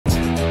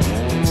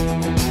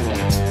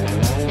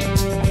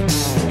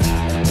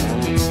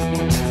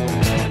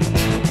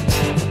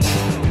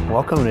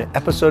Welcome to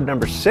episode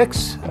number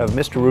 6 of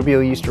Mr. Rubio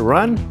Used to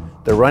Run,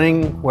 the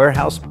Running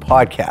Warehouse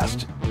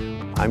podcast.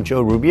 I'm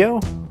Joe Rubio.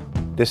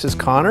 This is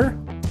Connor.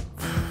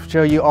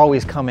 Joe, you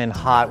always come in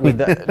hot with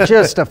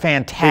just a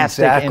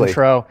fantastic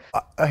intro.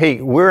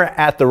 Hey, we're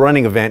at the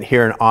running event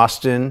here in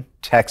Austin,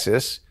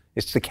 Texas.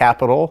 It's the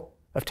capital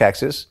of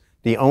Texas,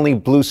 the only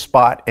blue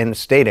spot in the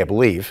state, I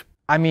believe.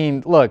 I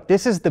mean, look,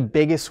 this is the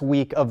biggest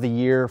week of the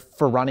year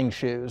for running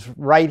shoes.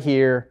 Right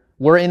here,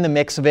 we're in the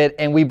mix of it,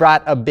 and we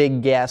brought a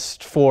big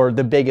guest for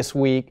the biggest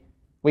week.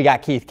 We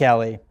got Keith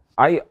Kelly.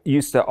 I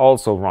used to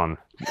also run.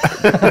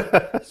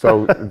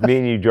 So me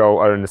and you, Joe,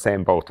 are in the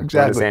same boat. Exactly.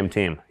 We're on the same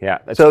team. Yeah,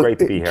 it's great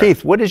to be here.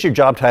 Keith, what is your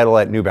job title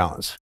at New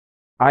Balance?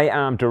 I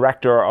am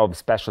Director of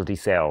Specialty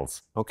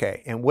Sales.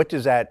 Okay, and what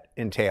does that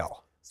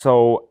entail?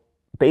 So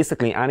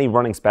basically any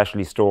running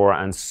specialty store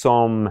and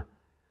some,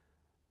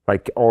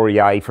 like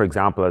REI, for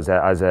example, as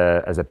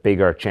a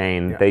bigger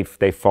chain, yeah,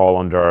 they fall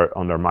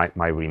under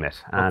my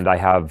remit. Okay. And I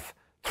have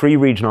 3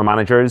 regional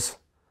managers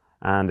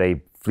and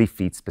a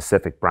Fleet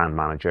specific brand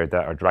manager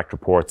that are direct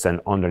reports, and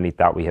underneath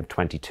that we have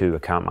 22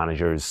 account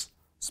managers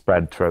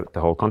spread throughout the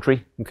whole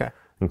country. Okay.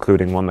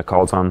 Including one that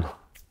calls on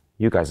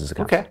you guys'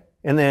 accounts. Okay.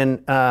 And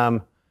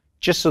then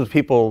just so that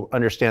people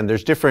understand,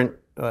 there's different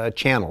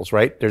channels,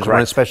 right? There's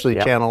run specialty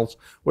channels.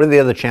 What are the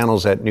other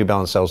channels that New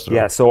Balance sells through?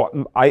 Yeah,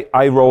 so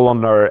I roll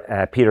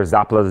under Peter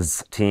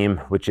Zapla's team,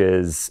 which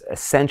is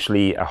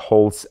essentially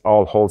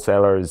all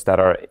wholesalers that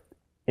are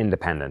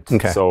independent.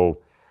 Okay. So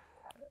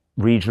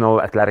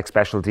regional athletic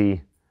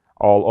specialty,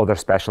 all other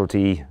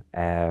specialty,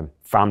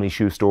 family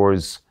shoe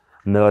stores,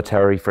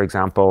 military, for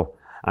example,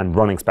 and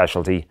running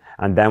specialty.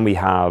 And then we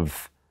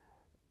have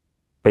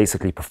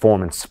basically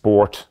performance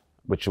sport,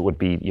 which would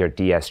be your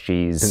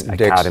DSGs,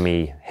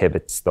 Academy,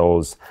 Hibbets,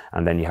 those.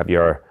 And then you have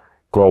your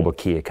global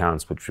key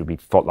accounts, which would be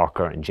Foot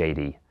Locker and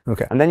JD.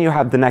 Okay. And then you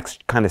have the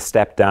next kind of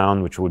step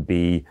down, which would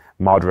be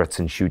moderates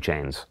and shoe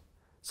chains.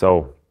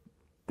 So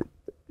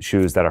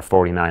shoes that are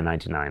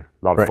 $49.99, a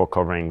lot of foot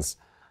coverings,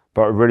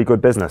 but a really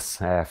good business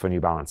for New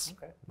Balance.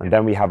 Okay. And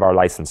then we have our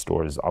licensed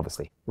stores,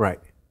 obviously. Right.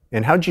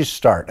 And how did you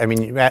start? I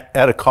mean,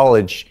 at a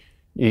college,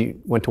 you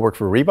went to work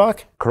for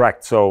Reebok?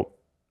 Correct. So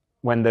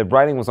when the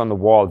writing was on the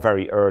wall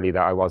very early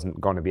that I wasn't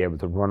going to be able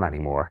to run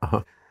anymore,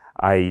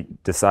 I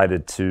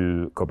decided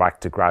to go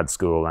back to grad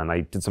school, and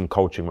I did some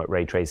coaching with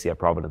Ray Tracy at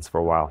Providence for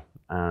a while.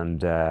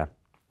 And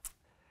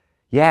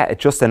it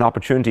just an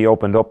opportunity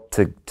opened up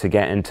to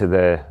get into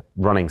the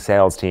running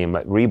sales team.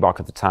 At Reebok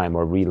at the time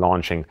were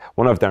relaunching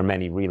one of their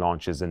many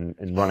relaunches in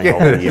running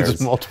over the years.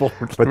 Multiple.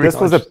 But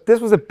this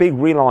was a big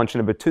relaunch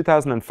in about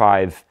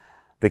 2005.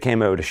 They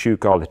came out with a shoe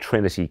called the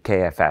Trinity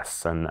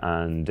KFS,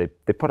 and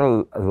they put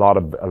a lot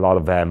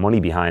of money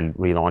behind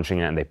relaunching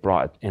it, and they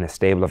brought in a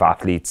stable of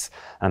athletes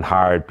and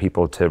hired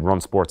people to run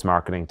sports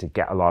marketing to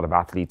get a lot of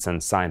athletes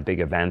and sign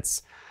big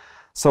events.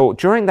 So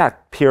during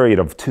that period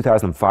of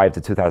 2005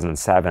 to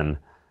 2007,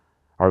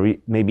 or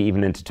maybe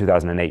even into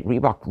 2008,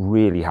 Reebok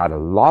really had a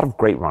lot of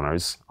great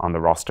runners on the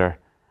roster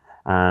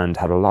and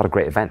had a lot of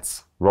great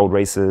events, road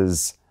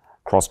races,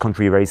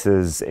 cross-country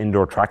races,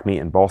 indoor track meet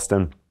in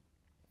Boston.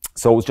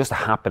 So it was just a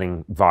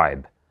happening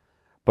vibe,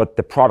 but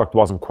the product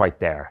wasn't quite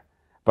there.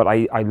 But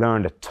I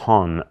learned a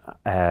ton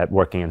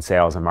working in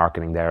sales and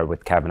marketing there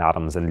with Kevin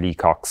Adams and Lee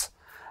Cox.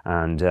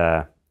 And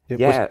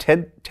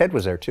Ted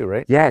was there too,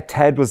 right? Yeah,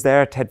 Ted was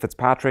there, Ted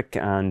Fitzpatrick,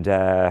 and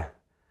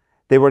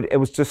it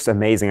was just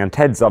amazing. And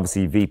Ted's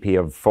obviously VP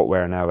of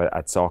footwear now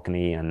at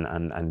Saucony,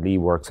 and Lee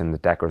works in the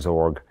Deckers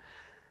org.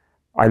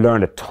 I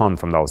learned a ton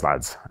from those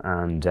lads,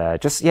 and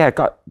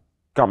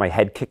got my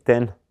head kicked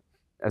in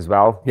as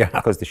well,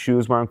 because the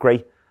shoes weren't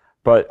great.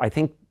 But I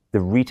think the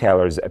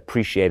retailers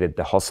appreciated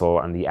the hustle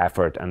and the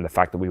effort and the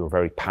fact that we were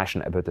very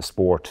passionate about the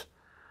sport.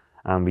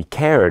 And we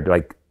cared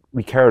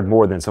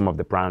more than some of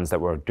the brands that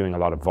were doing a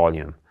lot of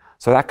volume.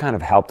 So that kind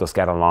of helped us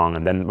get along.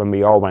 And then when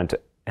we all went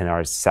in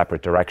our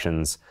separate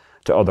directions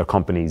to other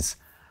companies,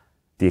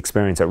 the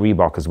experience at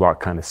Reebok is what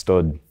kind of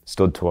stood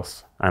to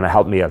us. And it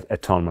helped me a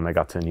ton when I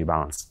got to New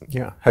Balance.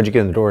 Yeah. How'd you get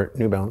in the door at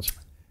New Balance?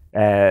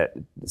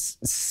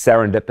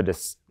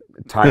 Serendipitous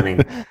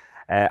timing.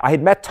 I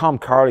had met Tom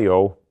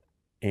Carlio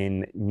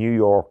in New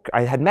York.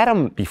 I had met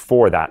him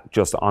before that,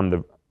 just on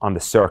the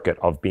circuit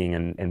of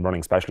being in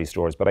running specialty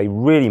stores, but I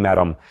really met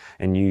him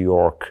in New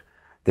York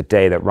the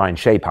day that Ryan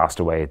Shea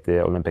passed away at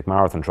the Olympic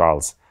marathon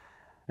trials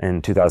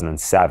in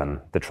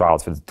 2007, the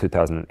trials for the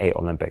 2008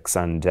 Olympics.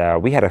 And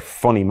we had a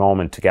funny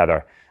moment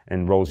together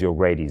in Rosie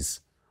O'Grady's.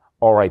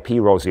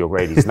 R.I.P. Rosie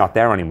O'Grady's not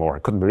there anymore. I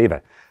couldn't believe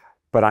it.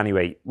 But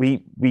anyway,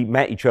 we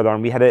met each other,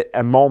 and we had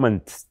a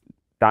moment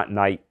that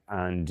night.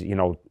 And, you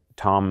know,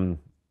 Tom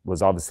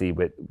was obviously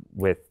with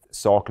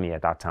Saucony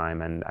at that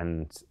time,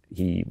 and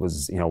he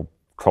was, you know,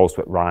 close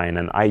with Ryan,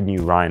 and I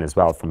knew Ryan as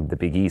well from the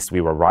Big East.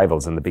 We were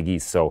rivals in the Big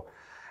East. So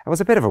it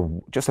was a bit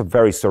of just a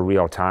very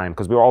surreal time,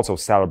 because we were also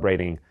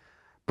celebrating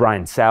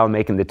Brian Sell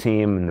making the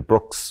team, and the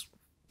Brooks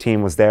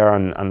team was there,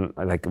 and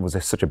like, it was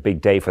such a big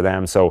day for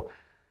them. So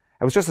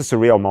it was just a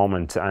surreal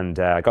moment, and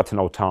I got to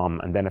know Tom.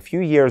 And then a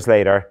few years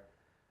later,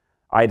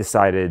 I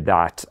decided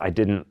that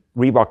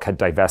Reebok had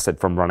divested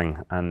from running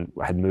and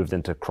had moved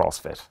into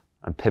CrossFit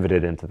and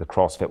pivoted into the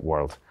CrossFit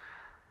world.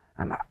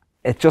 And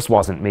it just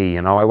wasn't me,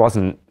 you know.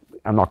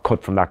 I'm not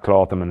cut from that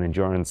cloth. I'm an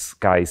endurance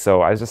guy.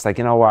 So I was just like,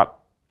 you know what?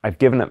 I've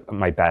given it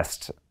my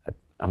best.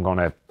 I'm going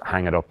to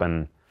hang it up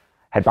and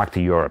head back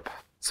to Europe.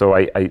 So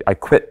I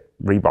quit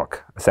Reebok,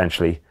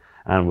 essentially,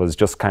 and was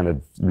just kind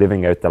of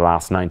living out the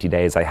last 90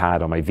 days I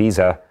had on my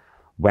visa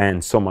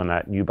when someone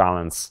at New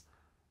Balance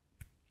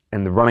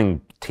in the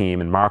running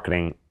team in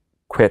marketing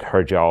quit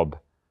her job.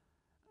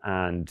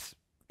 And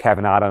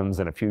Kevin Adams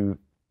and a few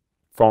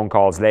phone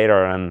calls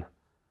later, and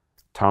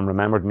Tom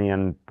remembered me,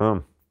 and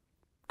boom,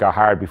 got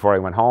hired before I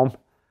went home,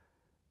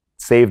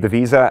 saved the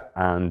visa,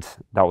 and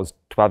that was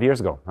 12 years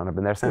ago, and I've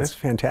been there since. That's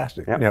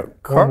fantastic. Yep.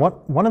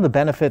 Well, one of the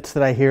benefits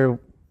that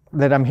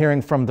I'm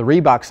hearing from the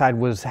Reebok side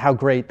was how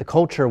great the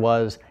culture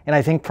was, and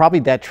I think probably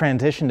that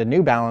transition to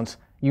New Balance,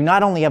 you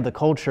not only have the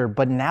culture,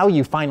 but now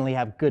you finally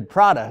have good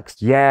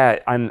products. Yeah,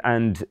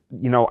 and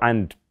you know,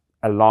 and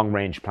a long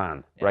range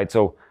plan, right?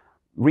 So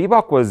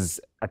Reebok was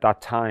at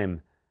that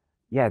time,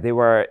 they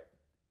were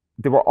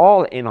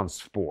all in on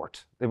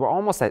sport. They were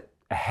almost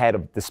ahead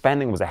of, the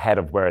spending was ahead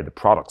of where the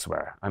products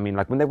were. I mean,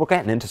 like when they were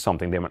getting into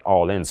something, they went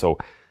all in. So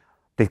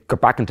they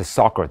got back into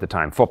soccer at the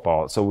time,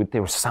 football. So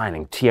they were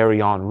signing Thierry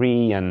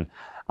Henry and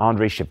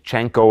Andrei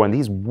Shevchenko and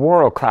these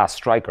world-class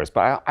strikers.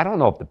 But I don't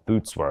know if the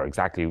boots were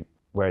exactly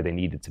where they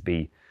needed to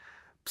be.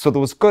 So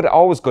there was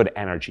always good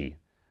energy,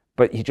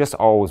 but you just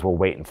always were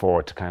waiting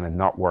for it to kind of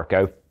not work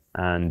out.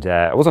 And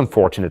it was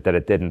unfortunate that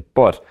it didn't,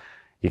 but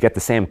you get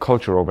the same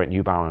culture over at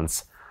New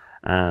Balance.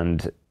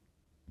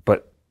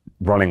 But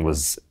running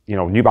was, you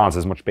know, New Balance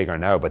is much bigger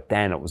now, but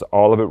then it was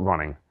all about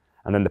running.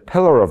 And then the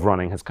pillar of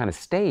running has kind of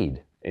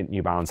stayed in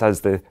New Balance as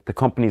the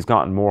company's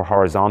gotten more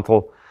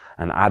horizontal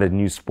and added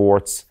new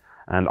sports.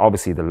 And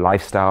obviously the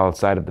lifestyle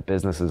side of the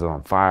business is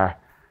on fire.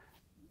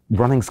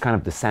 Running's kind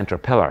of the center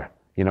pillar.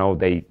 You know,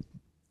 the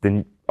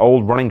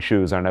old running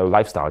shoes are now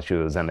lifestyle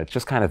shoes, and it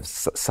just kind of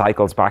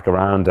cycles back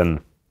around, and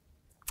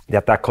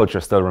yet that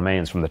culture still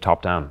remains from the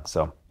top down.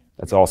 So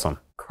it's awesome.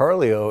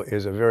 Carlio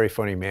is a very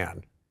funny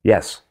man.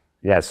 Yes.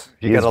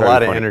 He got a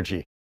lot of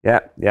energy. Yeah.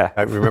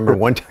 I remember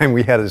one time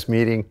we had this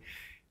meeting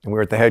and we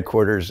were at the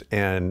headquarters,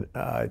 and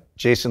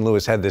Jason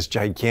Lewis had this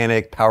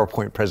gigantic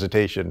PowerPoint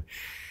presentation,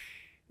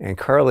 and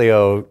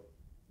Carlio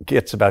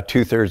gets about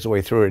 2/3 of the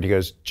way through it. He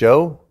goes,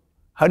 "Joe,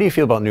 how do you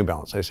feel about New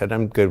Balance?" I said,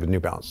 "I'm good with New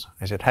Balance."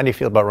 I said, "How do you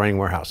feel about running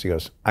Warehouse?" He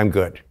goes, "I'm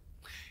good."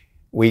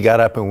 We got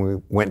up and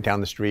we went down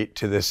the street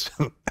to this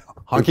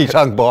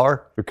honky-tonk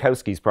bar.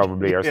 Bukowski's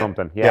probably or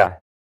something. Yeah.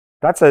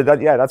 That's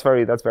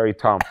very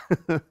Tom.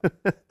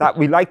 That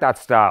we like that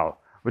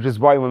style, which is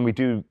why when we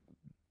do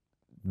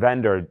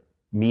vendor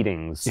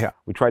meetings,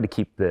 we try to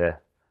keep the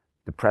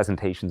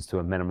presentations to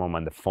a minimum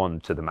and the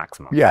fun to the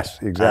maximum.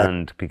 Yes, exactly.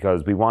 And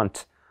because we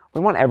want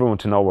everyone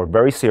to know we're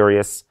very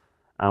serious,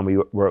 and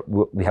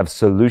we have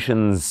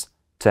solutions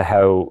to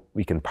how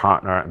we can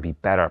partner and be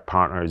better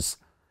partners.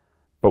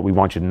 But we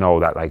want you to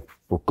know that like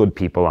we're good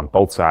people on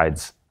both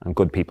sides, and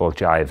good people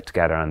jive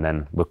together, and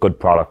then with good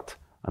product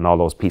and all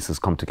those pieces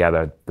come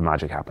together, the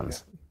magic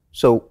happens.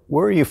 So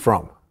where are you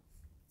from?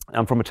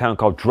 I'm from a town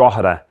called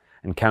Drogheda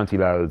in County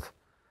Louth,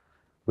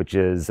 which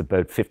is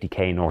about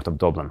 50k north of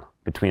Dublin,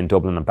 between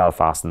Dublin and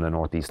Belfast in the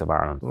northeast of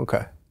Ireland.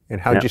 Okay. And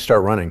how did you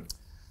start running?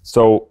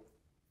 So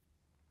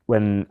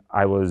when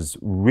I was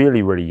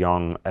really, really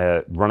young,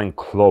 a running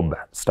club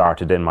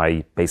started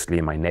basically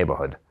in my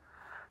neighborhood.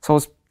 So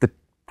it's the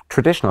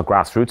traditional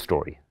grassroots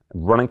story. A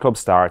running club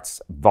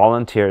starts,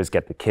 volunteers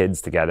get the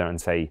kids together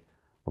and say,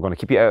 "We're going to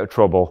keep you out of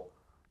trouble.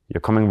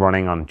 You're coming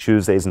running on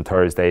Tuesdays and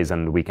Thursdays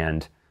and the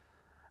weekend."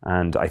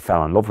 And I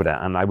fell in love with it,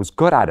 and I was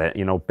good at it.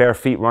 You know, bare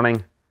feet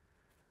running.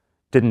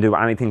 Didn't do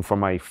anything for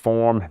my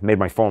form. Made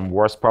my form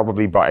worse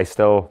probably, but I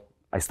still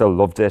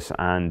loved it.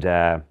 And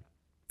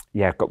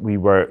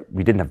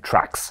we didn't have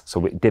tracks, so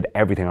we did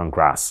everything on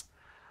grass,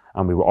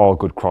 and we were all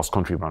good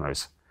cross-country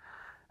runners.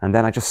 And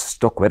then I just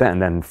stuck with it.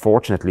 And then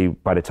fortunately,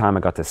 by the time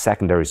I got to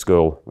secondary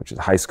school, which is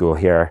high school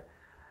here,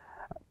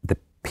 the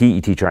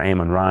PE teacher,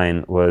 Eamon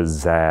Ryan,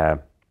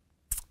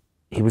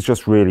 he was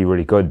just really,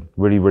 really good,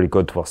 really, really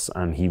good to us.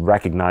 And he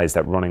recognized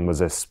that running was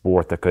a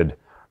sport that could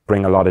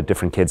bring a lot of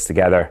different kids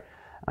together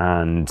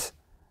and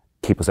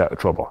keep us out of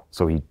trouble.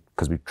 So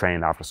because we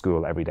trained after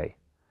school every day.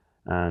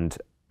 And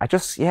it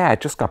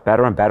just got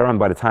better and better. And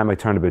by the time I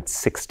turned about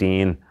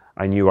 16,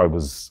 I knew I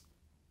was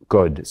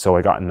good. So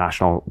I got a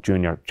national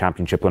junior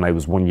championship when I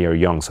was 1 year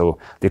young. So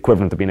the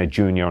equivalent of being a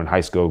junior in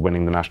high school,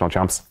 winning the national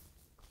champs.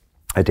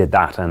 I did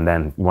that and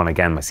then won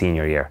again my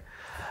senior year.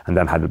 And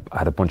then had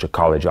a bunch of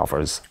college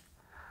offers.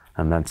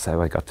 And that's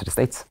how I got to the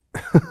States.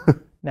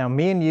 Now,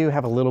 me and you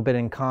have a little bit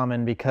in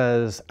common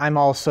because I'm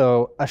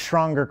also a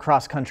stronger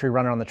cross-country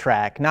runner on the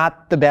track.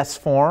 Not the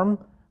best form,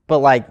 but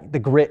like the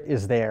grit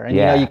is there. And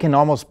you know,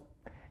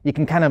 you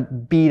can kind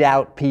of beat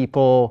out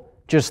people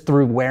just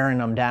through wearing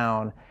them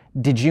down.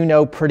 Did you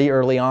know pretty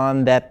early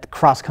on that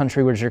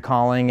cross-country was your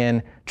calling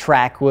and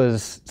track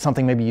was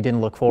something maybe you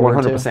didn't look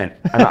forward to? 100%.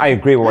 And I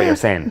agree with what you're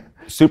saying.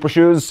 Super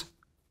shoes,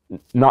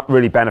 not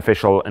really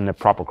beneficial in a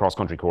proper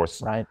cross-country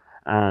course. Right.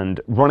 And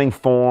running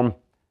form,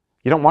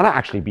 you don't want to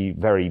actually be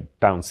very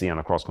bouncy on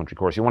a cross-country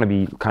course. You want to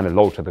be kind of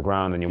low to the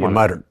ground, and you want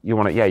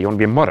to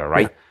be a mudder,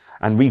 right? Yeah.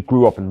 And we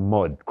grew up in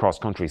mud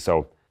cross-country,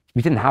 so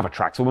we didn't have a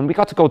track. So when we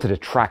got to go to the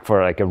track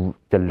for like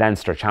the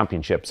Leinster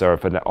Championships or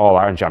for the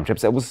All-Ireland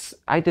Championships,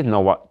 I didn't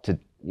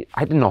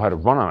know how to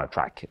run on a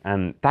track,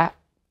 and that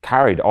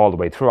carried all the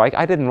way through.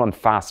 I didn't run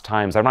fast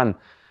times. I ran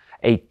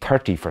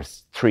 8:30 for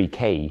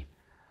 3K,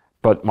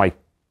 but my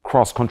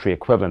cross-country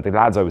equivalent, the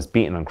lads I was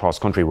beating on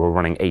cross-country were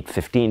running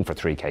 8:15 for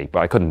 3K, but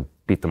I couldn't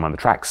beat them on the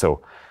track.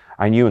 So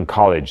I knew in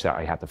college that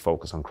I had to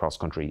focus on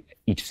cross-country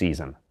each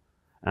season.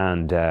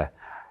 And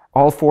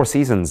all 4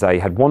 seasons, I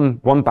had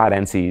one bad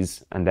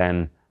NCs, and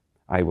then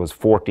I was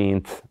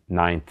 14th,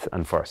 9th,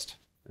 and 1st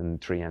in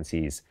 3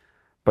 NCs.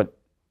 But,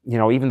 you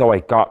know, even though I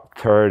got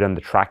 3rd on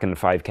the track in the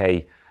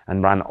 5K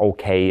and ran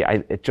okay,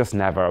 I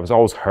was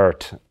always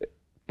hurt.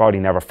 Body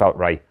never felt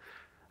right.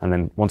 And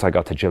then once I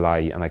got to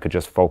July and I could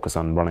just focus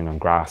on running on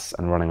grass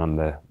and running on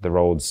the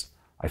roads,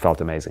 I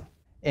felt amazing.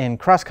 In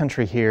cross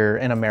country here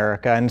in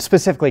America, and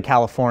specifically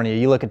California,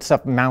 you look at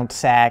stuff, Mount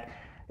Sac,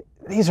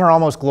 these are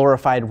almost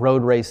glorified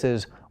road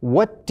races.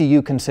 What do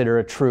you consider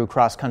a true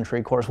cross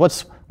country course?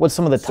 What's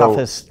some of the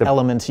toughest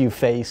elements you've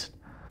faced?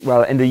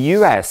 Well, in the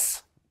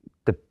US,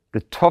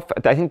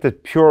 I think the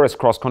purest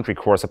cross country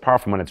course,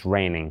 apart from when it's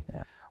raining,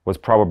 was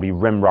probably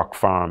Rimrock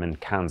Farm in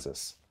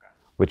Kansas,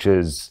 which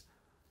is,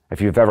 if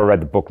you've ever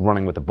read the book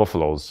Running with the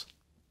Buffaloes,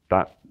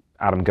 that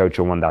Adam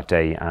Gaucho won that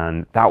day,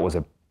 and that was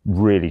a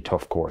really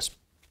tough course.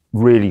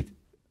 Really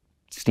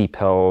steep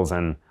hills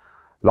and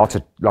lots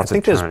of turns. I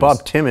think this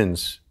Bob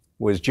Timmons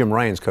was Jim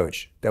Ryan's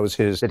coach. That was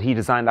his. Did he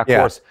design that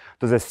course?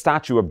 There's a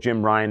statue of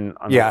Jim Ryan.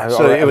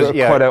 So it was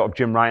cut out of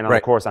Jim Ryan on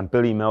the course, and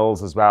Billy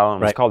Mills as well.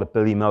 And it was called the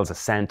Billy Mills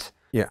Ascent.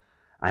 Yeah.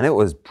 And it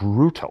was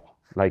brutal.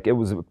 Like, it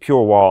was a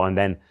pure wall. And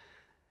then,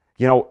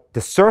 you know,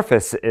 the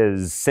surface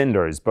is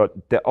cinders,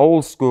 but the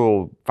old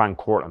school Van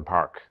Cortlandt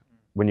Park,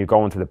 when you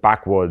go into the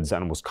backwoods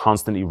and it was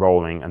constantly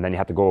rolling, and then you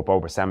had to go up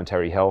over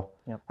Cemetery Hill,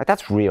 like,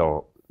 that's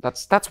real.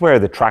 That's where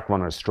the track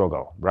runners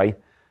struggle, right?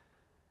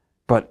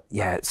 But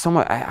yeah,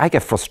 I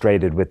get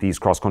frustrated with these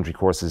cross-country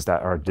courses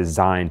that are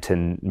designed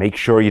to make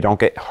sure you don't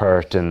get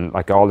hurt, and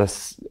like all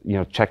this, you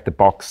know, check the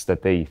box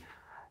that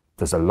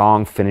there's a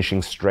long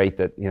finishing straight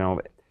that, you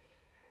know,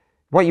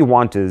 what you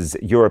want is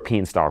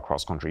European style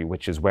cross-country,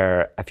 which is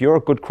where if you're a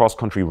good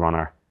cross-country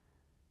runner,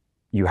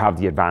 you have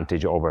the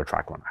advantage over a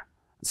track runner.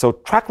 So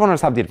track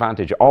runners have the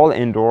advantage, all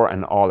indoor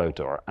and all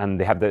outdoor, and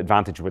they have the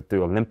advantage with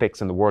the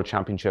Olympics and the World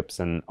Championships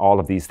and all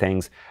of these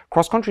things.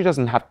 Cross-country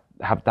doesn't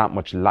have that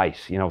much light,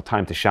 you know,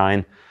 time to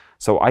shine.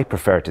 So I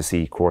prefer to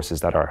see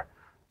courses that are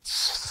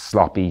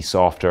sloppy,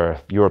 softer,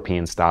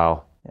 European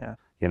style,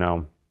 you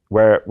know,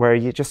 where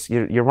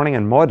you're running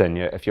in mud, and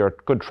if you're a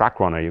good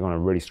track runner, you're going to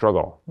really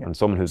struggle. And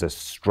someone who's a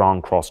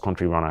strong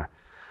cross-country runner.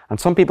 And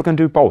some people can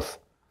do both.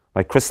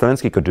 Like Chris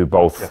Zielinski could do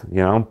both,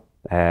 you know.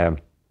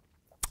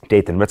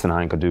 Dathan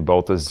Ritzenheim could do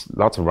both. There's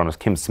lots of runners.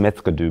 Kim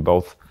Smith could do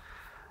both.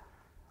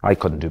 I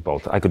couldn't do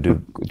both. I could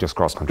do just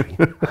cross-country.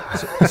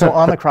 So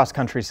on the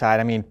cross-country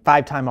side, I mean,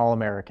 5-time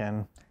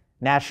All-American,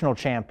 national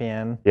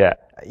champion,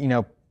 you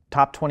know,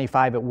 top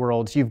 25 at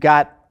Worlds. You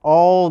check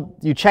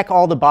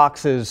all the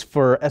boxes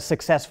for a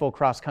successful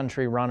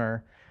cross-country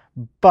runner,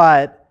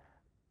 but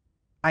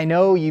I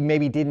know you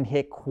maybe didn't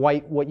hit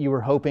quite what you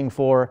were hoping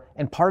for,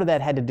 and part of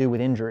that had to do with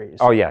injuries.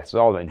 Oh, yes,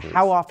 all the injuries.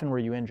 How often were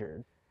you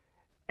injured?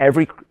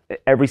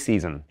 Every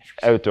season,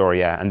 outdoor,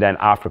 and then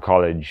after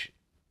college,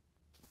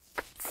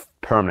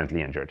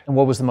 permanently injured. And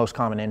what was the most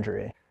common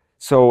injury?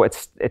 So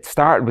it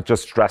started with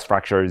just stress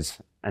fractures,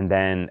 and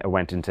then it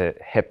went into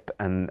hip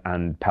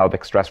and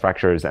pelvic stress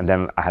fractures, and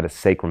then I had a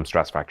sacrum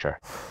stress fracture.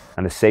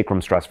 And the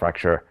sacrum stress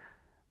fracture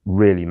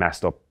really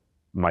messed up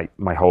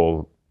my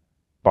whole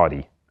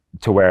body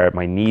to where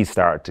my knees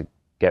started to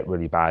get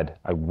really bad.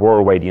 I wore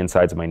away the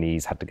insides of my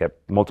knees, had to get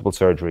multiple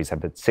surgeries,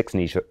 had 6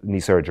 knee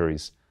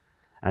surgeries.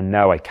 And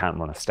now I can't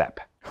run a step.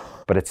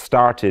 But it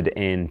started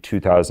in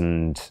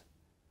 2000.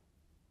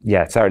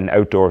 Yeah, it started in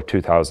outdoor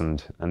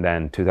 2000, and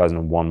then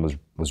 2001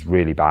 was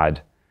really bad.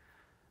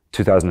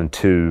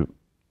 2002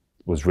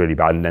 was really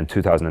bad, and then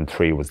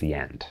 2003 was the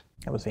end.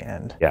 That was the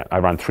end. Yeah, I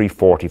ran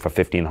 340 for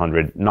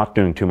 1500, not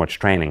doing too much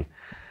training.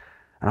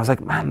 And I was like,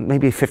 man,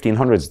 maybe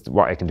 1500 is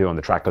what I can do on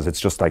the track, because it's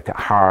just like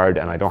hard,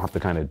 and I don't have to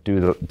kind of do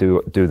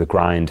the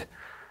grind.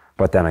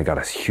 But then I got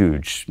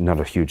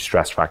another huge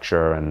stress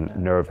fracture and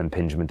nerve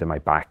impingement in my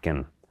back.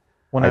 And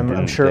when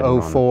I'm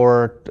sure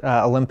 04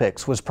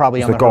 Olympics was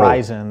probably on the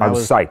horizon. I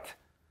was psyched.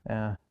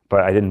 Yeah.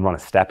 But I didn't run a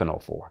step in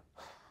 04.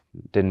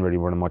 Didn't really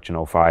run much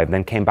in 05.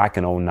 Then came back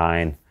in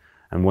 09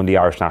 and won the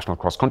Irish National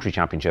Cross Country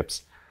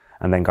Championships,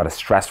 and then got a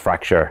stress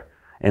fracture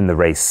in the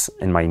race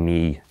in my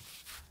knee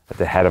at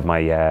the head of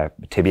my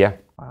tibia.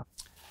 Wow.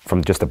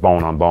 From just a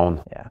bone on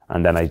bone. Yeah.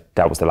 And then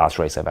that was the last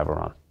race I've ever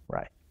run.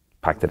 Right.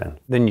 Packed it in.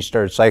 Then you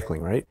started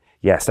cycling, right?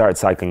 Yeah, started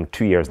cycling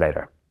 2 years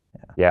later.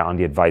 Yeah, on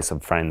the advice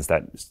of friends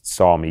that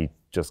saw me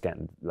just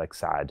getting like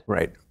sad.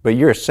 Right. But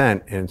your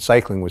ascent in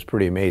cycling was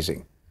pretty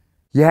amazing.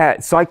 Yeah,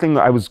 cycling.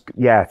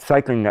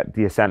 Cycling at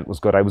the ascent was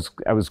good. I was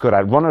good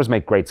at. Runners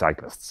make great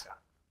cyclists.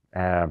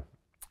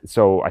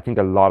 So I think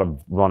a lot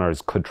of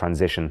runners could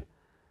transition.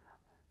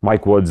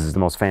 Mike Woods is the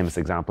most famous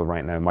example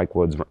right now. Mike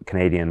Woods,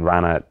 Canadian,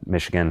 ran at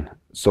Michigan,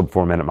 sub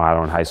 4 minute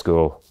miler in high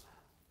school,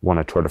 won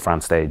a Tour de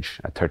France stage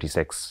at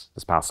 36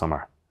 this past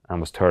summer, and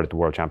was third at the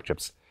World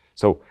Championships.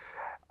 So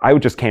I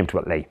just came to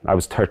it late. I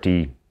was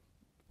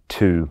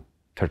 32,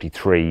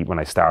 33 when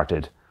I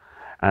started,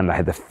 and I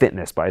had the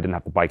fitness, but I didn't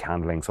have the bike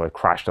handling, so I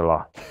crashed a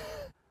lot.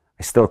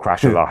 I still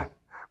crash a lot,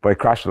 but I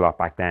crashed a lot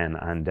back then.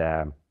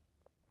 And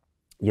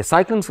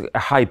cycling's a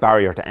high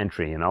barrier to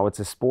entry. It's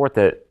a sport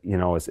that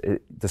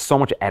there's so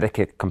much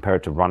etiquette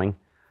compared to running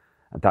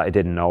that I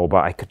didn't know.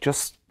 But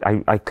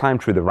I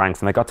climbed through the ranks,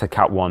 and I got to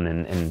Cat 1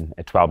 in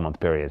a 12-month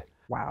period.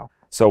 Wow!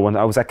 So when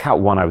I was at Cat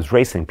 1, I was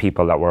racing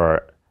people that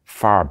were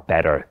far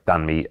better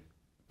than me,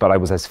 but I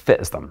was as fit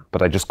as them.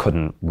 But I just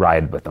couldn't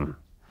ride with them.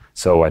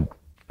 So I'd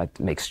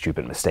make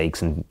stupid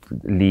mistakes and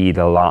lead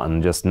a lot,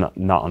 and just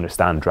not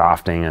understand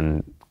drafting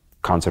and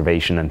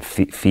conservation and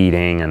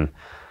feeding, and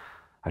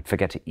I'd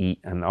forget to eat,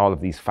 and all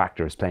of these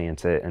factors play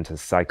into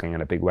cycling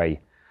in a big way.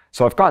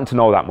 So I've gotten to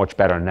know that much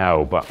better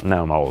now, but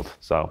now I'm old,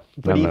 so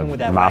I'm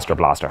a master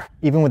blaster.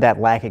 Even with that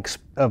lack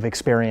of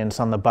experience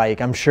on the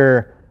bike, I'm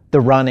sure the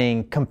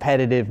running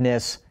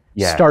competitiveness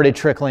started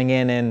trickling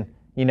in, and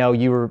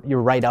you're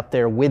right up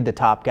there with the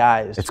top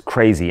guys. It's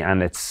crazy,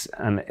 and it's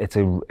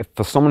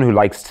for someone who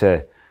likes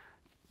the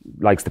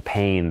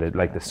pain,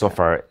 the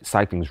suffer.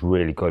 Cycling's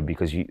really good,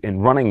 because in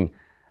running,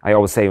 I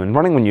always say,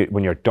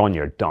 when you're done,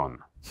 you're done.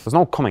 There's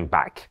no coming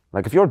back.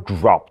 Like, if you're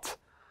dropped,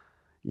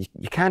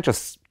 you can't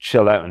just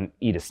chill out and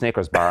eat a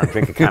Snickers bar and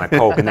drink a can of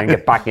Coke and then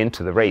get back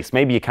into the race.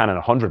 Maybe you can in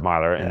a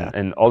 100-miler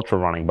in ultra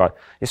running, but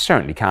you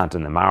certainly can't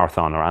in a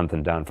marathon or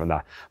anything down from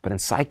that. But in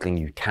cycling,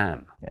 you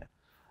can. Yeah.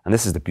 And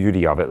this is the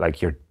beauty of it.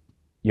 Like, you're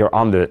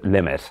on the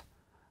limit.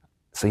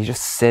 So you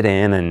just sit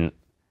in and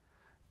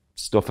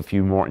stuff a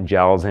few Morton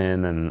gels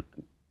in, and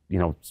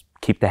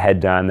keep the head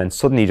down. Then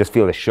suddenly you just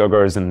feel the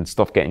sugars and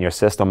stuff get in your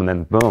system, and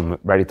then boom,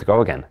 ready to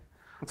go again.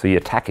 So you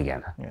attack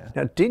again. Yeah.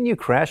 Now, didn't you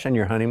crash on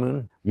your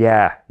honeymoon?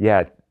 Yeah.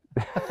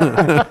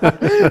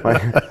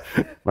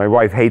 my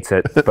wife hates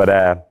it,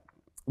 but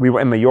we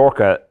were in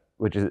Mallorca,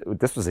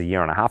 this was a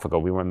year and a half ago.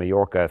 We were in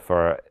Mallorca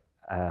for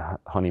a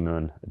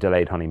honeymoon, a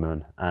delayed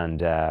honeymoon, and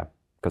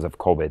because of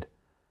COVID,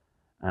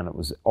 and it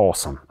was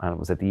awesome. And it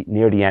was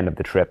near the end of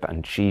the trip,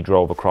 and she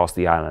drove across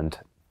the island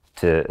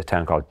to a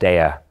town called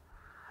Dea,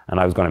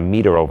 and I was going to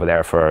meet her over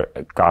there for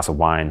a glass of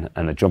wine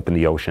and a jump in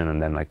the ocean,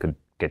 and then I could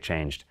get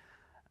changed.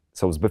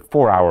 So it was a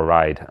 4-hour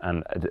ride,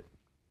 and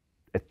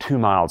at 2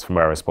 miles from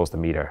where I was supposed to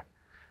meet her,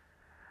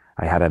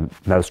 I had a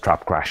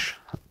mousetrap crash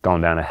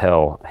going down a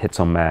hill, hit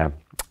some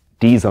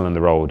diesel in the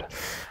road,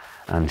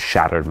 and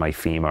shattered my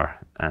femur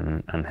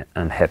and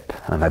hip,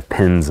 and I have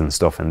pins and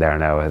stuff in there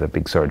now. I had a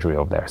big surgery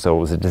over there. So it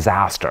was a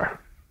disaster.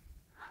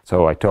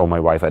 So I told my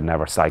wife I'd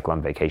never cycle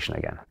on vacation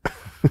again.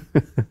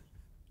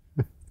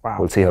 Wow.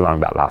 We'll see how long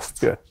that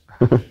lasts. Yeah.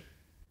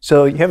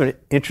 So you have an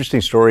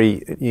interesting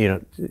story,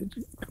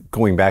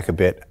 going back a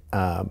bit,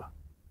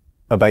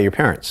 about your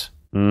parents,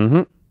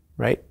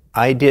 right?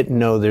 I didn't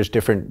know there's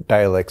different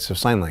dialects of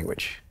sign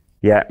language.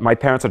 Yeah, my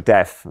parents are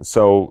deaf.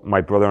 So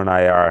my brother and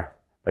I are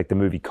like the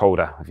movie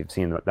Coda. If you've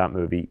seen that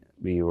movie,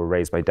 we were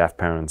raised by deaf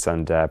parents,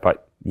 and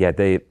but yeah,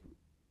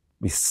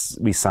 we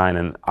sign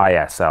in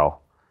ISL,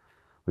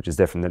 which is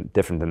different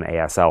than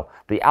ASL.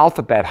 The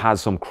alphabet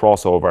has some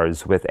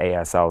crossovers with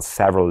ASL.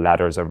 Several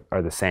letters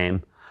are the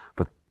same,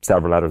 but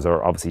several letters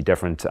are obviously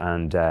different,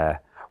 and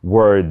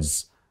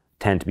words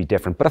tend to be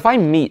different. But if I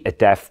meet a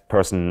deaf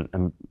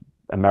person,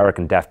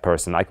 American deaf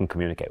person, I can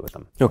communicate with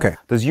them. Okay.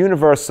 There's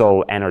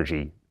universal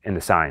energy in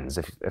the signs,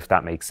 if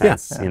that makes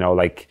sense.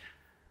 Yeah.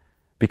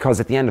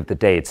 Because at the end of the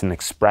day, it's an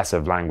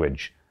expressive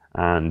language,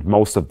 and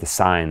most of the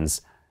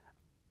signs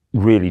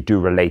really do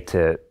relate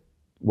to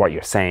what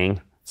you're saying.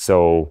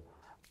 So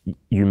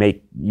you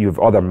have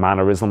other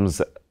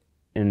mannerisms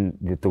in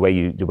the way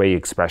you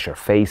express your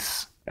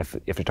face.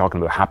 If you're talking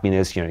about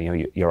happiness,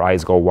 your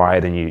eyes go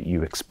wide and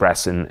you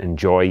express in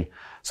joy.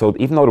 So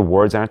even though the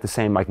words aren't the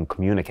same, I can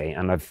communicate,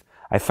 and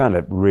I found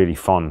it really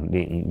fun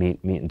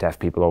meeting deaf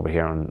people over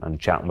here and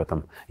chatting with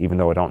them, even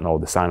though I don't know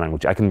the sign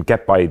language. I can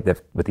get by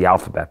with the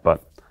alphabet,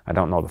 but I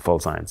don't know the full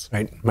signs.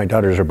 Right. My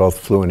daughters are both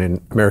fluent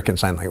in American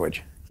Sign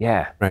Language.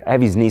 Yeah. Right.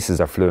 Evie's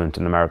nieces are fluent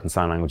in American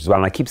Sign Language as well,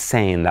 and I keep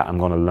saying that I'm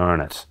going to learn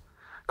it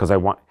because I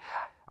want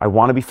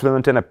to be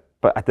fluent in it.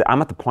 But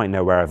I'm at the point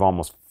now where I've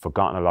almost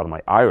forgotten a lot of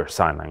my Irish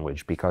Sign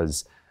Language,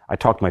 because I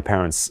talk to my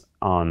parents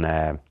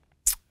on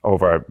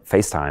over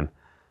FaceTime,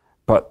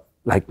 but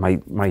like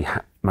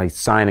my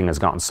signing has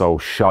gotten so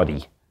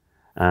shoddy,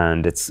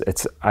 and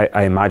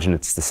I imagine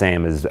it's the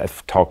same as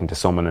if talking to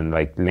someone in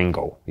like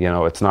lingo.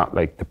 It's not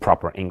like the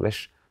proper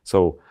English.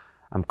 So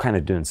I'm kind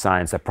of doing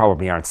signs that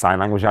probably aren't sign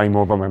language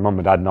anymore, but my mum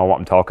and dad know what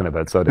I'm talking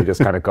about, so they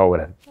just kind of go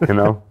with it.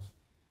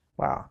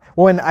 Wow.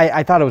 Well, and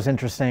I thought it was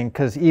interesting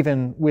because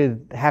even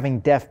with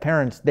having deaf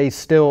parents, they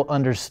still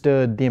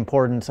understood the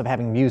importance of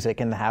having music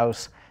in the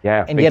house.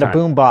 Yeah, and you had a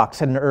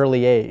boombox at an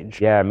early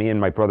age. Yeah, me and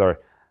my brother,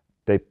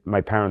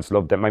 my parents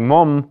loved it. My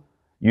mum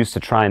used to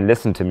try and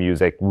listen to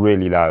music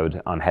really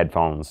loud on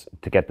headphones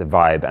to get the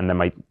vibe, and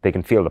then they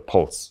can feel the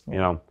pulse, you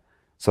know.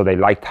 So they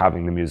liked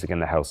having the music in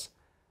the house.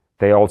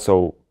 They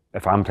also,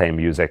 if I'm playing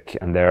music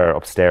and they're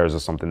upstairs or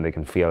something, they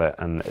can feel it,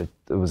 and it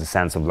was a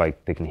sense of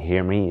like they can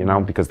hear me, you know,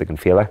 because they can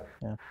feel it.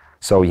 Yeah.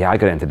 So yeah, I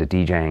got into the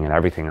DJing and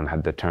everything, and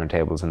had the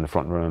turntables in the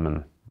front room.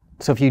 And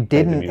so if you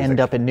didn't end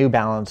up at New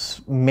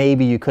Balance,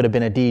 maybe you could have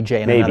been a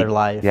DJ in another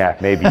life. Yeah,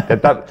 maybe.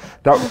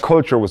 that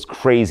culture was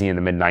crazy in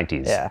the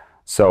mid-90s. Yeah.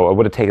 So it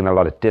would have taken a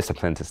lot of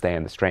discipline to stay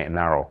in the straight and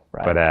narrow.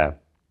 Right. But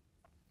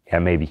yeah,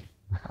 maybe.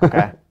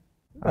 Okay.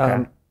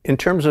 In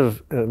terms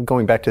of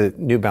going back to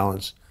New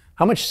Balance,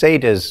 how much say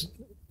does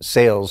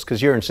sales,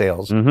 because you're in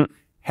sales,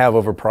 have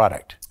over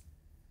product?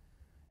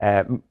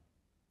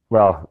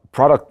 Well,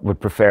 product would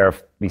prefer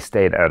if we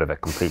stayed out of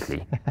it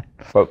completely.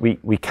 But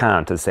we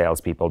can't as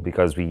salespeople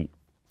because we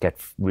get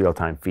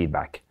real-time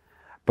feedback.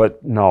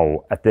 But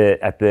no, at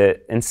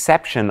the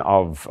inception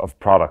of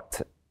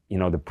product, you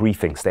know, the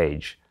briefing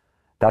stage,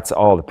 that's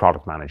all the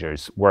product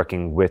managers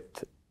working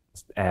with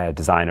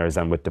designers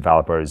and with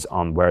developers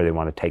on where they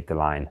want to take the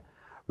line.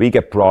 We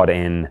get brought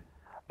in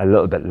a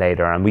little bit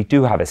later, and we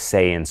do have a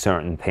say in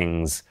certain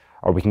things,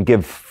 or we can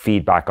give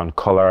feedback on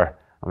color,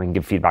 and we can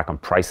give feedback on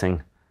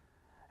pricing.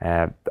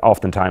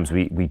 Oftentimes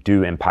we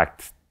do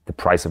impact the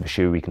price of a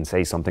shoe. We can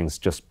say something's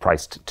just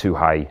priced too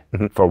high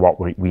for what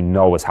we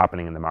know is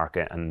happening in the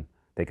market, and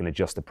they can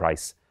adjust the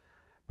price.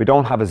 We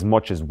don't have as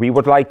much as we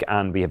would like,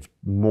 and we have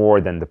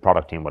more than the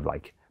product team would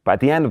like. But at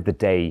the end of the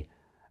day,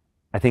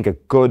 I think a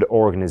good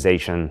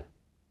organization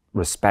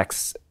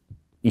respects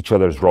each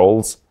other's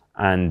roles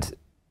and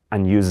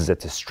uses it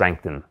to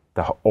strengthen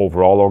the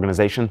overall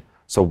organization.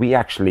 So we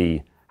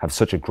actually have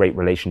such a great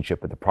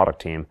relationship with the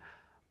product team.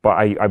 But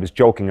I was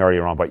joking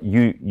earlier on, but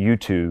you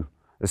two,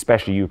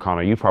 especially you,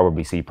 Connor, you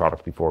probably see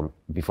product before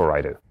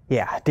I do.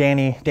 Yeah,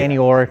 Danny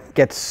Orr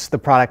gets the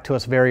product to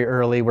us very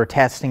early. We're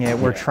testing it,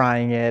 we're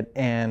trying it,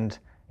 and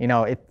you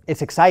know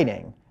it's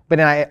exciting. But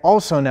then I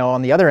also know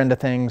on the other end of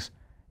things,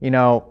 you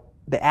know,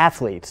 the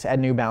athletes at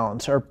New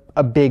Balance are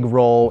a big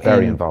role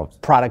in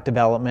product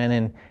development,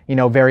 and you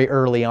know, very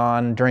early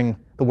on during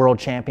the World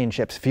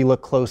Championships, if you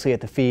look closely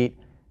at the feet,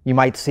 you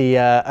might see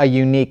a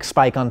unique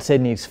spike on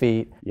Sydney's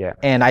feet. Yeah.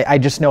 And I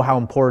just know how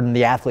important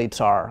the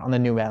athletes are on the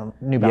New Balance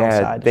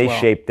side as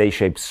well. They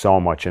shape so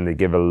much, and they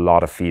give a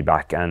lot of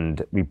feedback,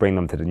 and we bring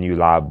them to the new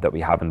lab that we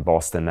have in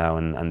Boston now,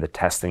 and the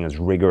testing is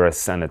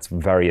rigorous and it's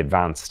very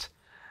advanced.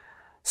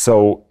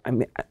 So I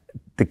mean,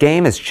 the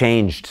game has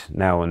changed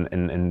now,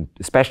 and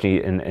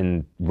especially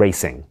in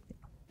racing,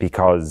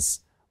 because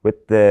with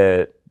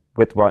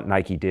what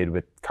Nike did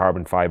with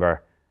carbon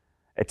fiber,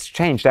 it's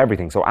changed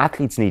everything. So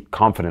athletes need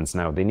confidence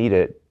now. They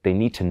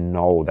need to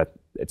know that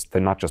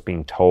they're not just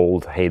being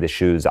told, hey, the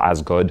shoe's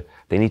as good.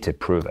 They need to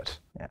prove it.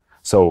 Yeah.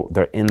 So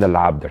they're in the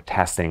lab, they're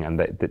testing, and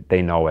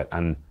they know it.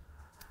 And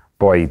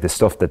boy, the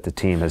stuff that the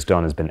team has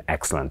done has been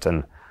excellent.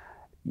 And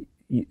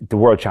the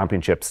World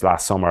Championships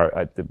last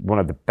summer, one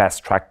of the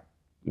best track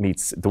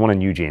meets, the one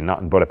in Eugene,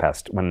 not in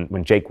Budapest,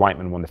 when Jake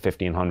Whiteman won the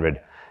 1500,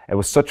 it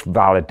was such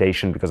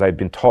validation, because I'd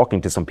been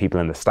talking to some people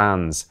in the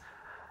stands,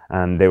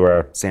 and they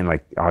were saying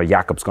like, oh,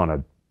 Jakob's going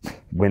to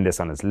win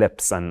this on his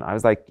lips. And I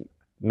was like,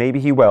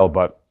 maybe he will,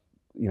 but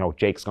you know,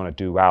 Jake's going to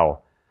do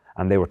well.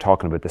 And they were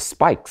talking about the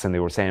spikes, and they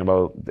were saying,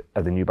 well,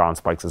 the New Balance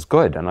spikes is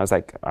good. And I was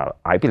like,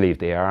 I believe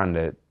they are, and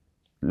the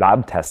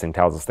lab testing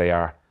tells us they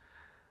are.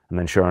 And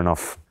then sure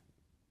enough,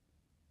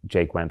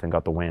 Jake went and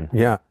got the win.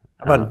 Yeah.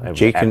 How about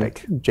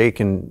Jake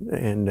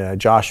and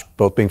Josh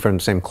both being from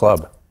the same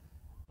club?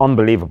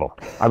 Unbelievable.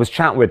 I was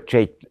chatting with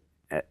Jake,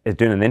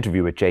 doing an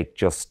interview with Jake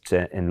just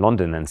in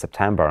London in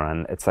September,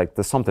 and it's like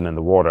there's something in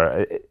the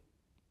water.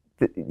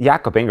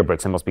 Jakob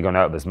Ingebrigtsen must be going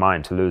out of his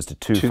mind to lose to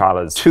two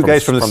fellas,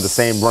 guys from the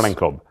same running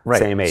club, right,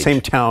 same age, same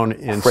town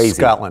in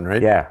Scotland,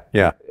 right?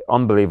 Yeah,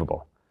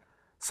 unbelievable.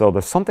 So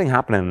there's something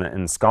happening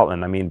in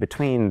Scotland. I mean,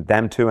 between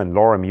them two and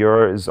Laura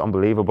Muir is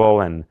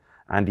unbelievable, and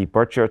Andy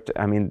Burchard.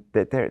 I mean,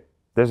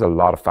 there's a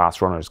lot of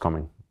fast runners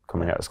coming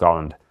out of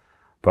Scotland,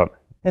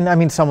 and I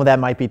mean, some of that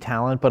might be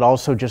talent, but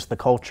also just the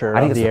culture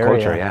of the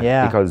area. Culture,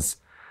 yeah. Because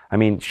I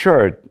mean,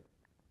 sure,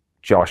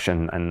 Josh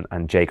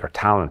and Jake are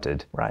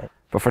talented, right?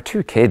 But for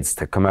two kids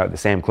to come out of the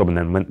same club and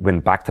then win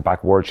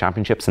back-to-back world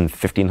championships in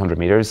 1500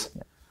 meters,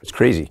 it's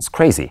crazy. It's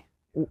crazy.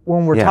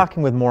 When we're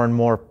talking with more and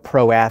more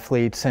pro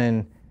athletes,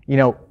 and you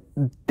know,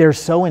 they're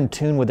so in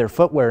tune with their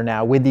footwear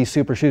now with these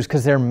super shoes,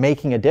 because they're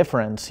making a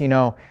difference. You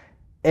know,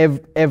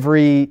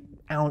 every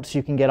ounce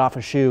you can get off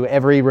a shoe,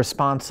 every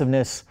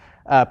responsiveness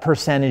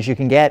percentage you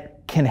can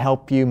get can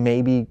help you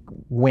maybe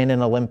win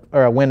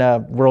win a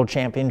world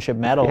championship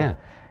medal. Yeah.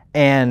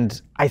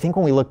 And I think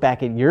when we look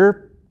back at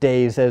your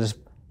days as,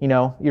 you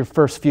know, your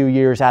first few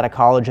years out of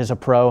college as a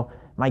pro,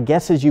 my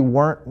guess is you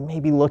weren't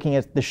maybe looking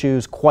at the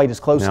shoes quite as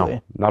closely.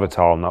 No, not at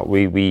all. No,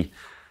 you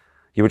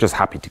were just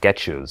happy to get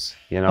shoes.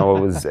 You know,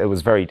 it was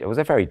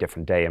a very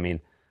different day. I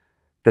mean,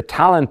 the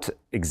talent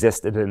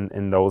existed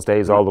in those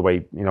days all the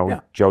way,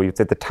 Joe, you'd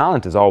say the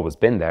talent has always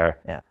been there.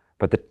 Yeah.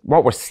 But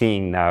what we're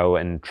seeing now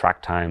in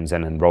track times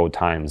and in road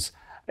times,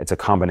 it's a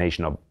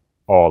combination of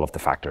all of the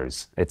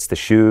factors. It's the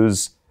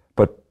shoes,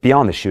 but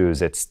beyond the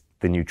shoes, it's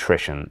the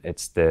nutrition,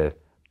 it's the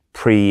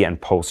pre and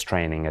post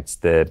training, it's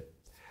the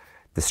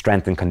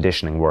strength and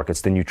conditioning work,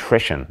 it's the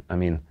nutrition. I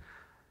mean,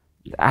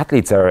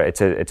 athletes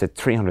it's a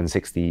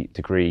 360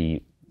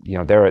 degree,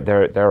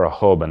 they're a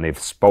hub, and they've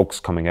spokes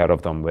coming out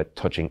of them with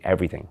touching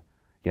everything.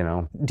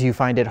 Do you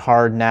find it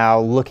hard now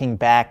looking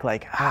back,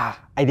 like, I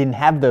didn't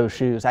have those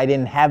shoes, I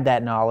didn't have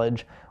that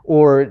knowledge,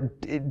 or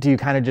do you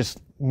kind of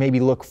just maybe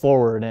look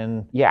forward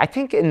and? Yeah, I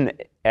think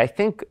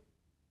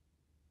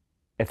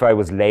if I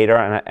was later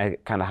and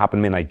it kind of happened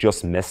to me and I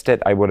just missed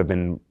it, I would have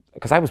been,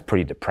 because I was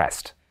pretty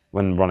depressed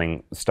when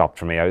running stopped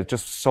for me. I was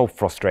just so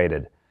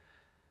frustrated.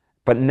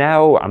 But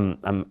now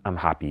I'm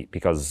happy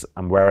because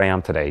I'm where I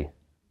am today.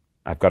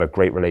 I've got a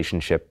great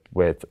relationship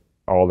with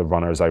all the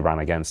runners I ran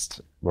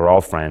against. We're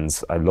all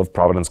friends. I love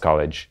Providence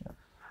College.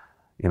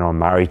 I'm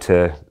married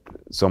to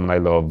someone I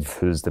love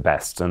who's the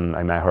best, and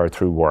I met her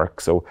through work.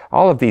 So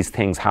all of these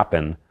things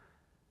happen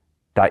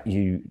that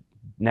you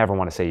never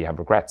want to say you have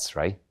regrets,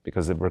 right?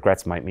 Because the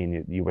regrets might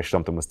mean you wish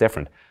something was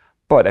different.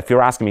 But if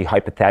you're asking me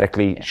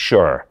hypothetically,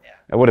 sure,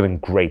 it would have been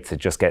great to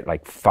just get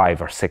like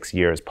 5 or 6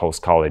 years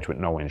post-college with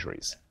no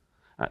injuries.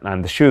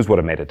 And the shoes would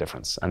have made a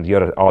difference, and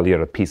all the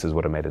other pieces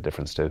would have made a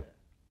difference too.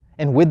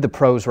 And with the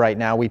pros right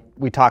now,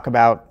 we talk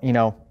about,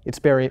 it's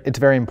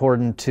very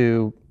important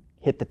to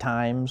hit the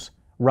times,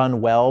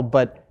 run well,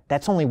 but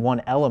that's only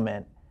one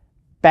element.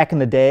 Back in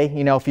the day,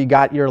 if you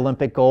got your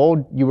Olympic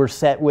gold, you were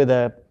set with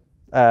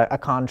a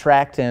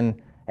contract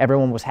and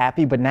everyone was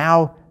happy. But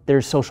now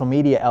there's social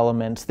media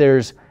elements.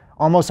 There's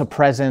almost a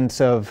presence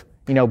of,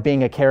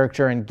 being a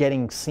character and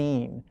getting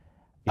seen.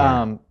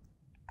 Yeah.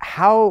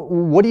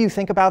 What do you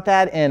think about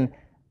that? And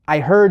I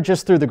heard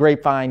just through the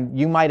grapevine,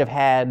 you might have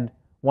had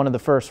one of the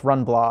first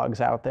run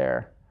blogs out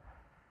there.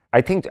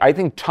 I think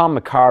Tom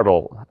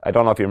McCardle, I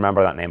don't know if you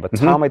remember that name, but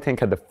Tom, I think,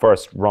 had the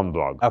first run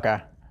blog. Okay.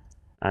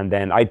 And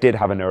then I did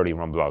have an early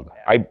run blog.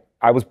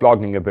 I was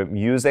blogging about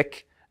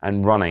music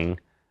and running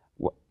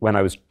when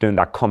I was doing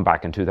that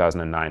comeback in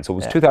 2009. So it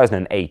was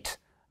 2008,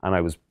 and I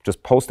was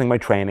just posting my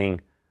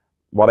training,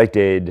 what I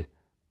did,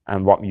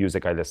 and what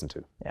music I listened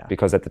to. Yeah.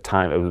 Because at the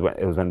time,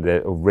 it was when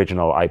the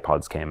original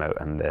iPods came out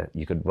and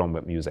you could run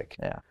with music.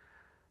 Yeah.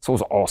 So it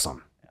was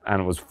awesome,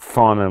 and it was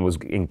fun, and it was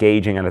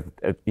engaging, and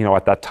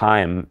at that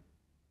time,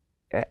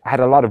 I had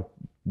a lot of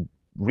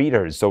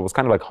readers, so it was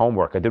kind of like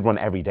homework. I did one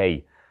every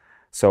day.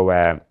 So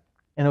and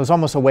it was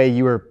almost a way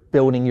you were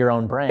building your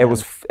own brand. It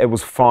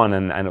was fun,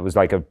 and it was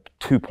like a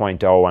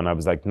 2.0, and I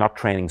was like not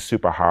training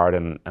super hard,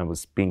 and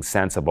was being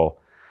sensible.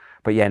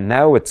 But yeah,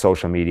 now with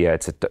social media,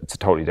 it's a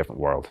totally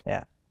different world.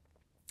 Yeah.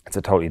 It's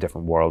a totally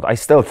different world. I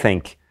still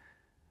think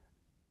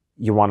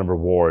you want to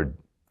reward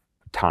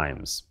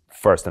times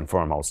first and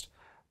foremost.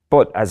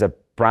 But as a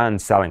brand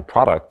selling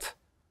product,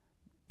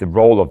 the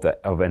role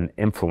of an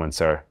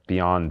influencer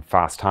beyond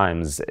fast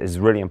times is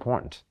really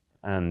important.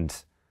 And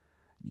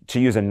to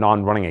use a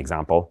non-running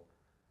example,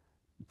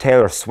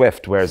 Taylor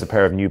Swift wears a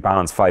pair of New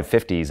Balance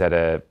 550s at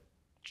a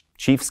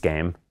Chiefs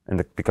game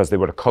because they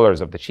were the colors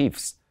of the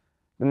Chiefs.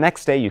 The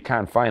next day, you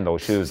can't find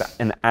those shoes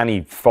in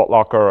any Foot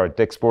Locker or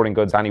Dick's Sporting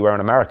Goods anywhere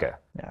in America.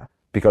 Yeah.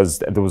 Because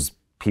there was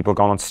people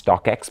going on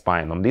StockX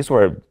buying them. These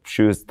were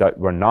shoes that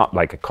were not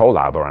like a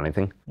collab or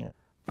anything,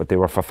 but they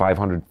were for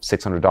 $500,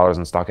 $600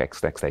 on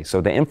StockX next day.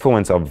 So the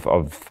influence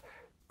of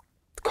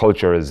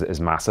culture is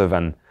massive,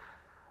 and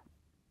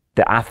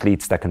the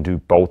athletes that can do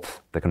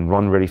both, that can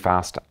run really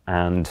fast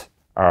and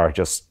are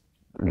just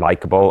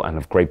likable and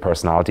have great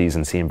personalities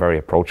and seem very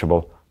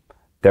approachable,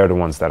 they're the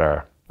ones that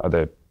are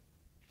the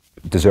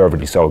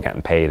deservedly so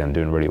getting paid and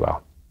doing really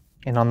well.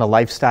 And on the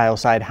lifestyle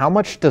side, how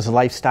much does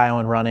lifestyle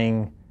and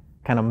running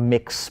kind of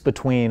mix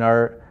between?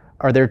 Are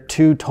there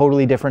two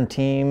totally different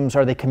teams?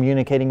 Are they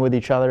communicating with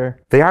each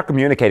other? They are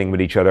communicating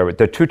with each other.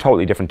 They're two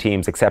totally different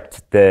teams,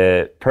 except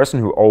the person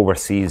who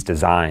oversees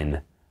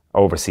design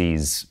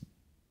oversees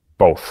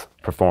both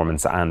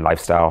performance and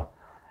lifestyle,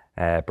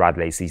 Brad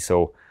Lacey.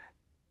 So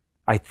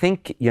I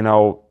think,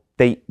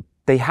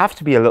 they have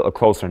to be a little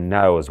closer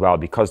now as well,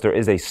 because there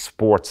is a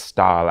sports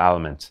style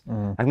element.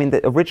 I mean,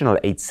 the original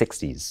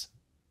 860s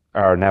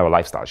are now a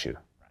lifestyle shoe,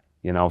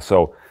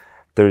 so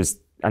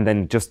and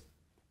then just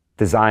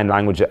design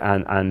language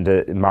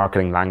and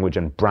marketing language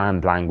and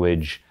brand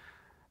language,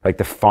 like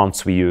the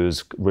fonts we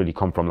use really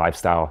come from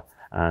lifestyle.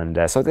 And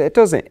so it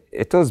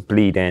does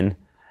bleed in.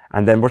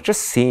 And then we're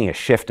just seeing a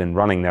shift in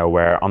running now,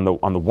 where on the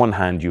one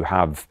hand, you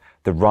have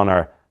the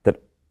runner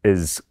that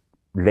is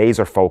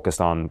laser focused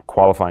on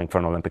qualifying for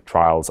an Olympic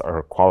trials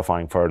or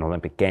qualifying for an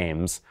Olympic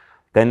Games.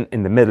 Then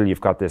in the middle,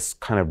 you've got this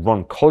kind of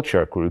run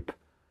culture group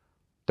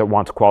that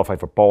want to qualify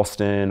for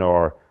Boston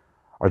or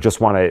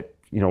just want to,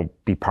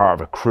 be part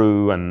of a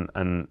crew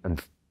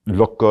and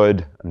look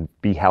good and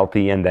be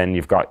healthy. And then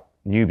you've got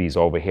newbies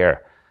over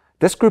here.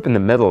 This group in the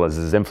middle is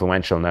as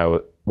influential now.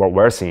 What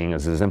we're seeing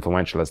is as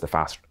influential as the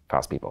fast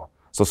people.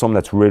 So someone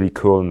that's really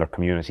cool in their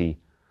community,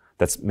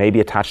 that's maybe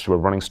attached to a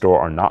running store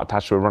or not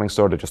attached to a running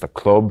store. They're just a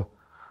club,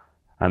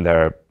 and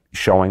they're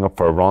showing up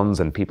for runs,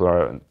 and people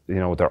are,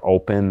 they're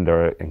open,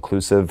 they're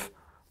inclusive.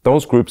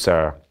 Those groups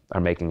are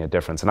making a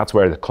difference, and that's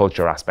where the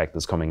culture aspect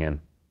is coming in.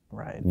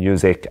 Right.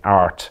 Music,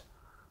 art,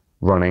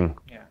 running,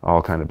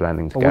 all kind of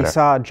blending together. Well, we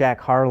saw Jack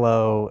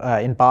Harlow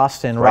in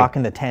Boston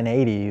rocking the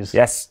 1080s.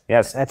 Yes.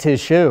 That's his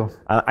shoe.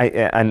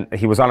 And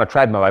he was on a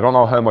treadmill. I don't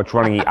know how much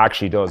running he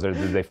actually does, or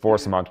did they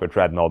force him onto a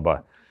treadmill?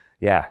 But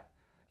yeah,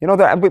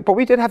 but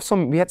we had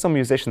some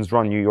musicians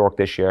run New York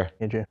this year.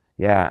 Did you?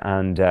 Yeah,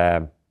 and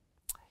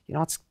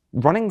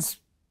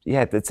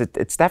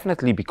it's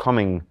definitely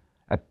becoming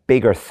a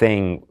bigger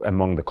thing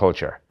among the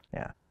culture.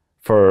 Yeah.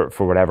 For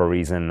whatever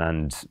reason,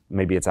 and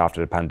maybe it's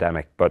after the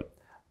pandemic, but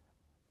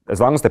as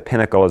long as the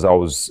pinnacle is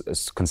always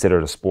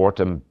considered a sport,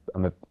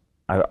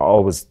 I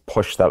always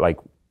push that, like,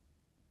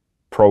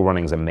 pro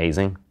running is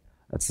amazing.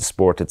 It's the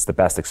sport. It's the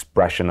best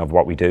expression of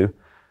what we do.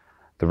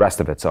 The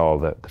rest of it's all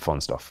the fun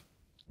stuff.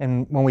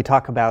 And when we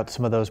talk about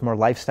some of those more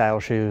lifestyle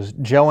shoes,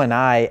 Joe and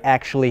I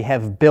actually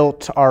have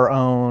built our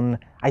own.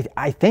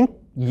 I think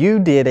you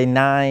did a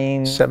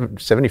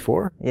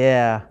 74?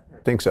 Yeah.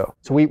 I think so.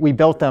 So we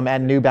built them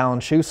at New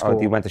Balance Shoe School.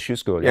 Oh, you went to shoe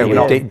school?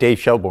 Yeah, Dave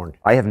Shelbourne.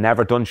 I have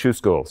never done shoe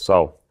school,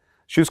 so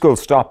shoe school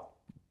stopped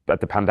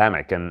at the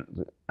pandemic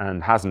and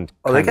hasn't.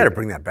 Oh, they got to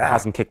bring that back.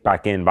 Hasn't kicked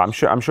back in, but I'm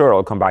sure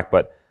it'll come back.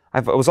 But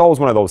it was always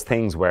one of those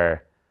things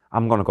where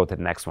I'm going to go to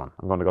the next one.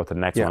 I'm going to go to the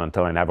next one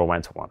until I never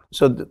went to one.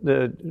 So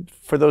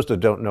for those that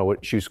don't know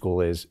what shoe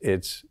school is,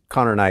 it's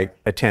Connor and I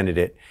attended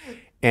it,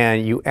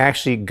 and you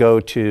actually go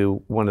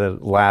to one of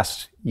the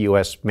last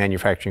U.S.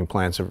 manufacturing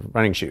plants of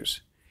running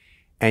shoes.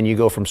 And you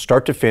go from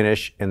start to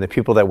finish, and the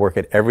people that work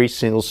at every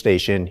single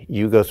station,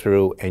 you go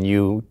through and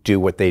you do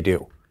what they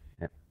do.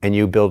 Yeah. And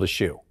you build a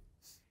shoe.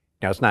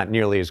 Now, it's not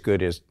nearly as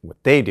good as what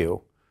they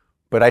do,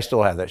 but I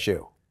still have that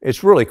shoe.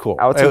 It's really cool.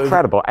 Oh, it's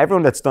incredible.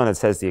 Everyone that's done it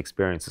says the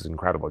experience is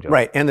incredible, Joe.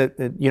 Right, and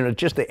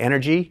just the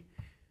energy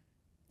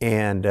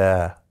and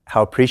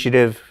how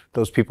appreciative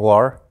those people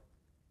are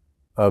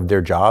of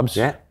their jobs.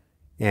 Yeah.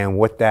 And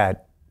what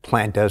that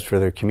plant does for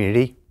their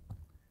community.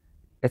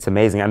 It's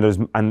amazing,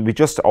 and we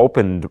just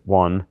opened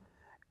one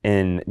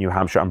in New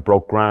Hampshire and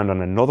broke ground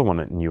on another one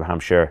in New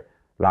Hampshire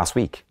last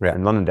week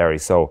in Londonderry.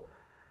 So,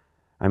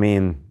 I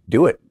mean,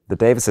 do it. The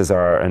Davises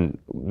are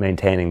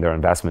maintaining their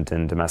investment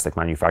in domestic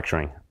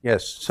manufacturing.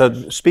 Yes.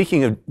 So,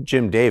 speaking of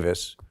Jim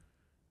Davis,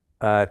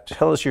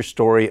 tell us your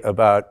story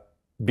about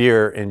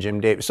beer and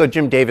Jim Davis. So,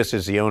 Jim Davis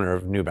is the owner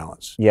of New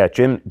Balance. Yeah,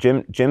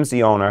 Jim's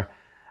the owner.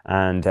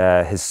 And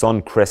his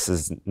son Chris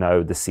is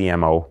now the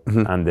CMO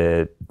and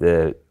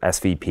the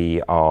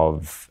SVP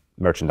of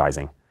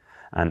merchandising,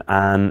 and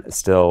Anne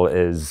still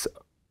is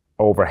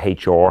over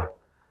HR,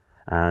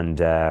 and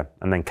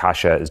then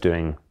Kasia is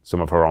doing some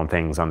of her own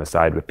things on the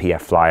side with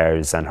PF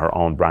Flyers and her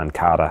own brand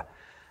Kata,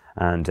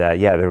 and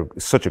they're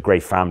such a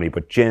great family.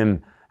 But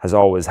Jim has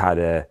always had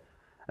a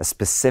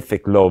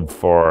specific love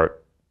for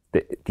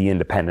the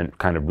independent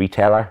kind of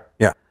retailer.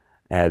 Yeah.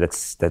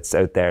 That's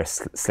out there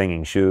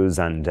slinging shoes,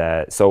 and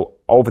so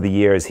over the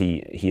years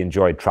he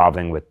enjoyed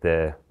traveling with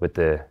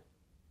the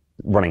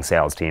running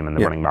sales team and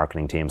the running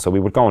marketing team. So we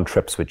would go on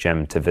trips with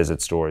Jim to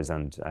visit stores,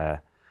 and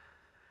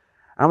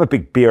I'm a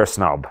big beer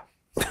snob,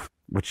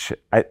 which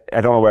I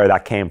don't know where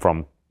that came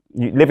from.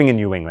 Living in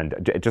New England,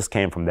 it just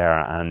came from there.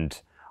 And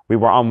we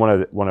were on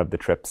one of the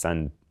trips,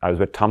 and I was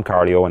with Tom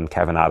Carlio and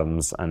Kevin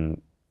Adams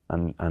and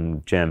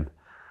Jim,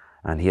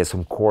 and he has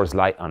some Coors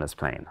Light on his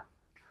plane.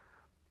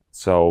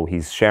 So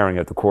he's sharing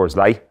out the Coors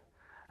Light,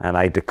 and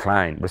I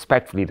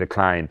respectfully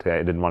declined. I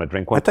didn't want to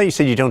drink one. I thought you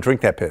said you don't drink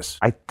that piss.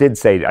 I did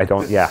say I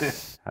don't. Yeah,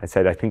 I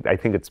said I think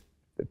it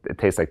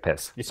tastes like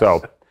piss.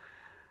 So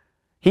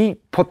he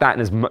put that in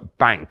his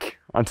bank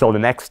until the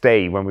next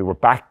day when we were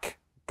back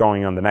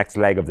going on the next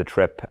leg of the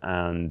trip,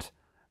 and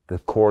the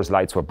Coors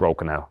Lights were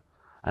broken out,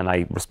 and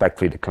I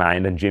respectfully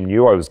declined. And Jim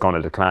knew I was going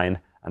to decline,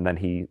 and then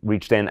he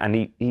reached in and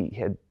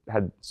he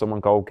had someone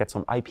go get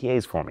some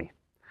IPAs for me.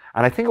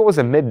 And I think it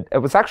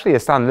was actually a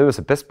San Luis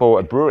Obispo,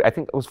 a brewery. I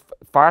think it was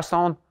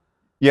Firestone.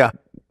 Yeah.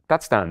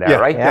 That's down there,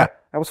 right? Yeah.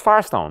 It was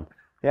Firestone.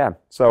 Yeah.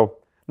 So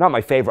not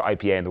my favorite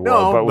IPA in the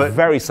world, but it was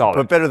very solid.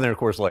 But better than a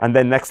Coors Light. And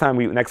then next time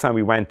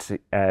we went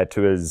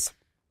to his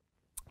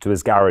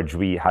garage,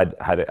 we had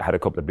a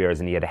couple of beers,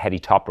 and he had a Heady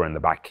Topper in the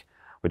back,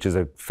 which is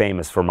a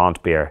famous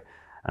Vermont beer.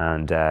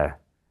 And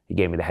he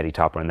gave me the Heady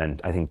Topper, and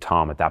then I think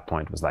Tom at that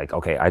point was like,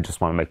 okay, I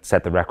just want to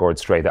set the record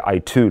straight that I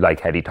too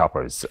like Heady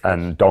Toppers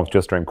and don't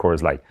just drink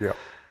Coors Light. Yeah.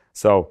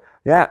 So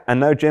yeah,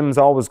 and now Jim's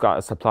always got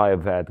a supply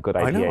of the good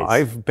IPAs. I know.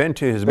 I've been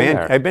to his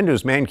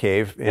man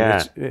cave,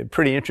 and it's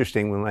pretty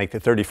interesting when like the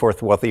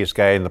 34th wealthiest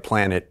guy on the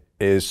planet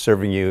is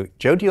serving you.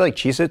 Joe, do you like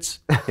Cheez-Its?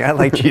 Yeah, I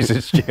like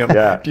Cheez-Its, Jim.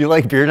 Yeah. Do you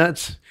like beer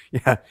nuts?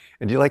 Yeah.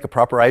 And do you like a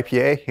proper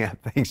IPA? Yeah,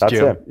 thanks, That's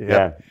Jim. It.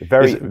 Yeah.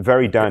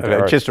 Very down to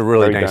earth. Just a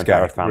really nice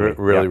guy. Family.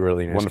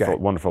 Really nice wonderful,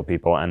 guy. Wonderful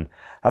people. And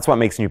that's what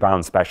makes New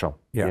Balance special.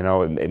 Yeah. You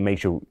know, it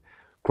makes you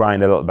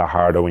grind a little bit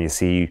harder when you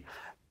see,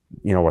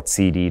 what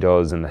CD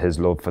does and his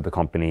love for the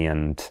company,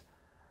 and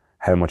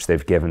how much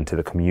they've given to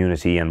the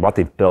community and what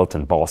they've built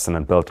in Boston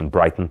and built in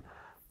Brighton.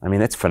 I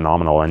mean, it's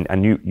phenomenal.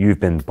 And you've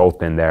both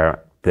been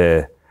there.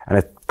 And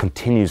it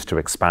continues to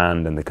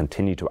expand, and they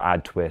continue to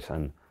add to it.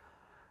 And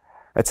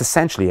it's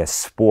essentially a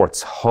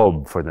sports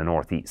hub for the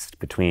Northeast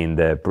between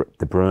the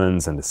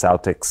Bruins and the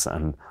Celtics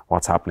and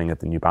what's happening at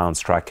the New Balance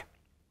track.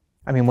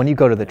 I mean, when you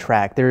go to the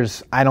track,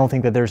 I don't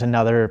think that there's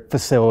another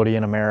facility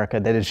in America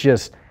that is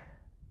just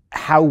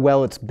how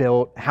well it's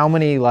built, how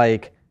many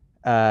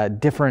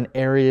different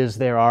areas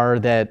there are,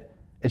 that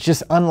it's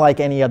just unlike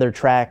any other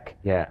track.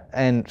 Yeah.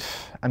 And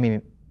I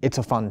mean, it's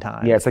a fun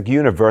time. Yeah, it's like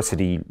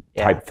university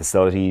type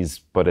facilities,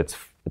 but it's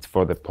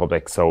for the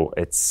public. So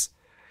it's,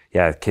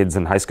 kids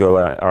in high school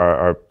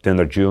are doing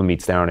their dual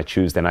meets there on a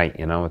Tuesday night.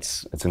 You know,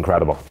 it's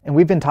incredible. And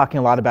we've been talking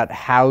a lot about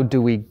how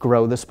do we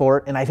grow the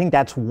sport, and I think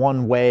that's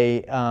one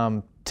way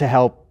to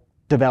help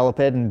develop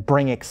it and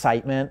bring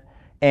excitement.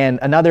 And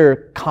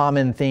another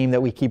common theme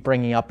that we keep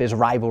bringing up is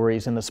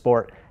rivalries in the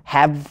sport.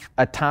 Have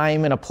a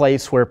time and a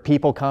place where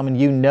people come and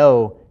you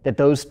know that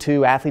those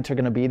two athletes are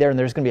going to be there and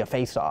there's going to be a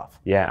face-off.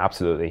 Yeah,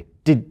 absolutely.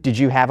 Did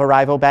you have a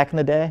rival back in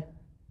the day?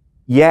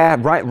 Yeah,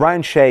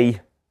 Ryan Shea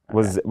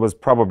was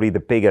probably the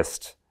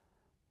biggest,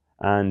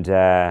 and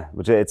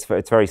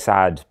it's very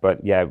sad.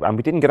 But yeah, and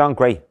we didn't get on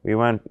great. We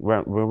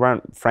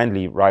weren't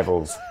friendly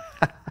rivals.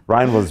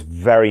 Ryan was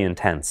very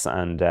intense,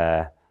 and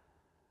yeah,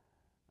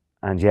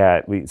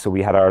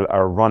 we had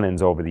our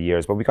run-ins over the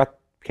years, but we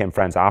became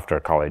friends after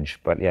college.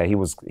 But yeah, he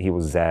was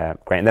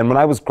great. And then when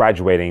I was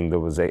graduating, there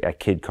was a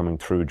kid coming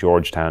through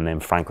Georgetown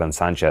named Franklin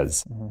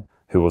Sanchez,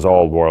 who was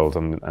all world,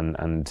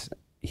 and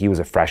he was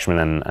a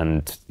freshman,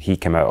 and he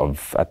came out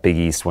of at Big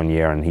East one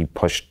year, and he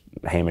pushed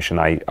Hamish and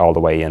I all the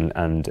way in,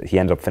 and he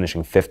ended up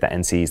finishing 5th at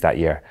NCs that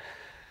year.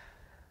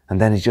 And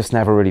then he just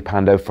never really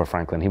panned out for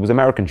Franklin. He was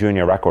American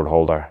junior record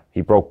holder.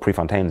 He broke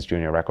Prefontaine's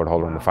junior record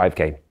holder in the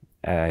 5K,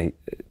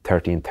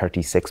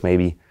 13:36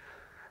 maybe,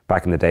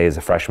 back in the day as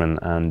a freshman.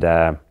 And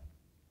I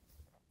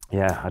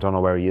don't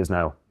know where he is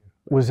now.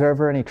 Was there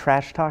ever any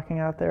trash talking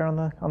out there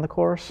on the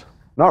course?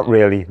 Not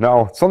really,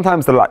 no.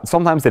 Sometimes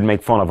they'd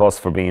make fun of us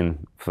for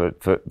being for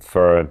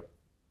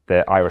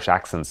the Irish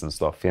accents and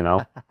stuff, you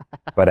know.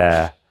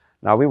 But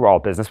no, we were all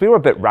business. We were a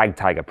bit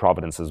ragtag at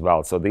Providence as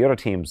well, so the other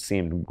teams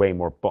seemed way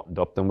more buttoned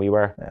up than we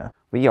were. Yeah.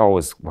 We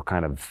always were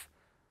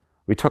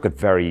we took it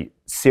very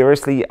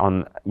seriously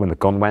when the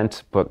gun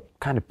went, but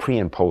kind of pre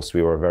and post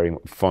we were a very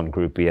fun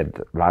group. We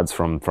had lads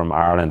from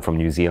Ireland, from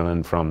New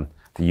Zealand, from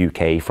the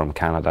UK, from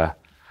Canada,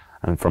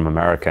 and from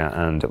America,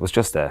 and it was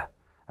just a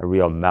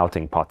real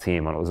melting pot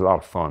team, and it was a lot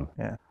of fun.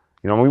 Yeah.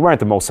 You know, we weren't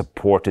the most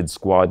supported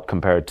squad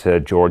compared to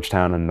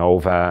Georgetown and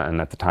Nova,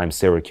 and at the time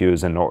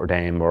Syracuse and Notre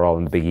Dame were all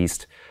in the Big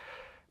East.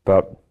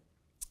 But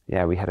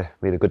yeah, we had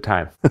a good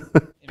time.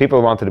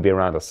 People wanted to be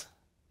around us.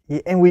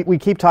 Yeah, and we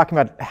keep talking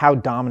about how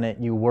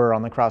dominant you were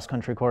on the cross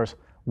country course.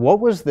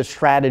 What was the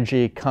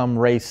strategy come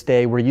race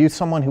day? Were you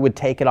someone who would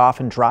take it off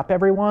and drop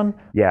everyone?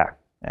 Yeah.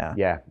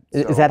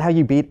 Is that how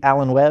you beat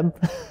Alan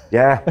Webb?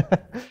 Yeah,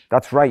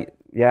 that's right.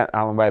 Yeah,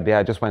 Alan Webb. Yeah,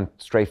 I just went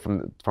straight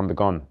from the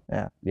gun.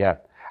 Yeah.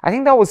 I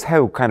think that was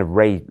how kind of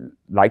Ray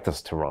liked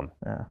us to run.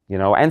 Yeah. You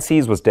know,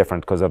 NC's was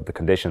different because of the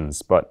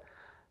conditions, but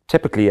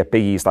typically at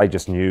Big East, I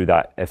just knew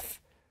that if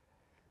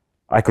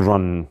I could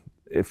run,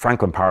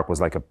 Franklin Park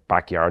was like a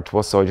backyard to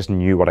us, so I just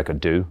knew what I could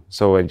do.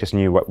 So I just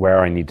knew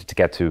where I needed to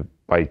get to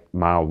by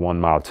mile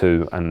 1, mile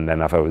 2, and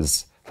then if I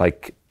was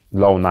like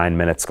low 9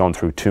 minutes going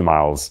through 2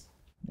 miles,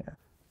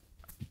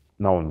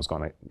 no one was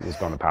going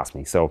to pass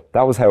me. So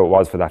that was how it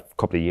was for that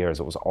couple of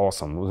years. It was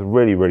awesome. It was a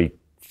really, really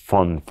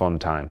fun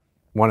time.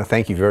 I want to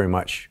thank you very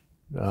much.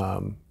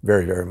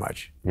 Very, very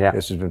much. Yeah.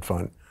 This has been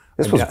fun.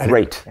 This was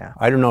great.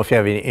 I don't know if you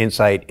have any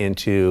insight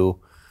into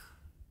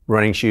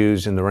running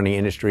shoes in the running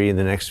industry in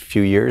the next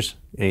few years.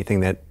 Anything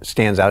that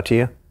stands out to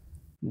you?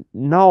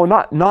 No,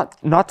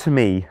 not to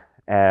me,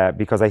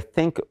 because I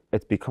think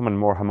it's becoming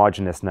more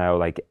homogenous now.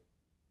 Like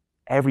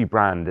every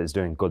brand is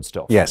doing good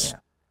stuff. Yes. Yeah.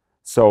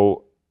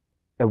 So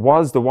there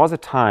was a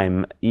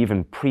time,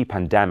 even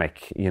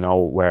pre-pandemic, you know,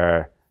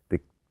 where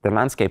the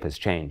landscape has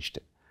changed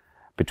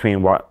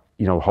between what,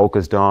 you know, Hulk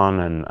has done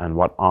and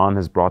what On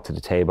has brought to the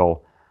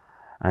table.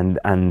 And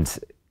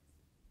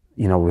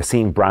you know, we're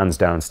seeing brands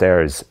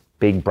downstairs,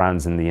 big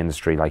brands in the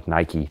industry like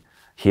Nike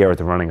here at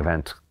the running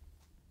event,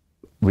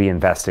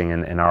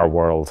 reinvesting in our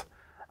world.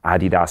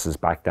 Adidas is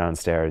back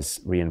downstairs,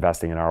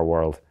 reinvesting in our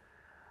world.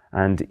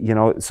 And, you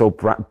know, so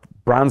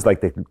brands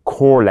like the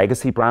core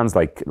legacy brands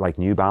like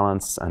New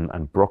Balance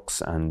and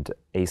Brooks and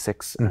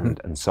Asics and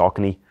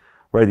Saucony,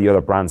 where are the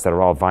other brands that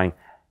are all vying?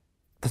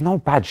 There's no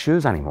bad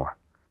shoes anymore.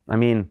 I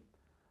mean,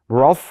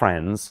 we're all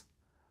friends.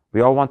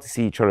 We all want to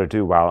see each other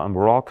do well, and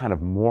we're all kind of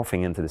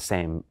morphing into the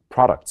same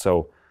product.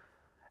 So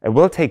it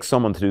will take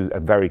someone to do a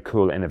very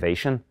cool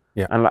innovation.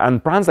 Yeah.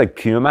 And brands like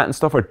Puma and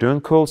stuff are doing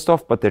cool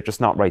stuff, but they're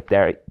just not right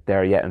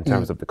there yet in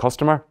terms of the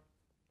customer.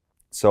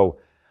 So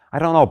I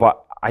don't know,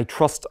 but I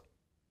trust,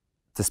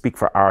 to speak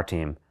for our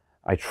team,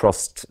 I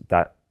trust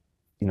that,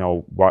 you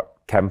know, what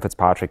Kevin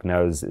Fitzpatrick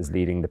knows is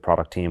leading the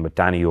product team with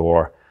Danny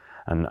Orr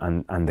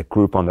and the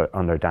group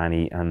under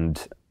Danny,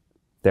 and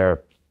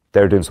they're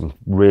doing some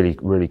really,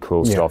 really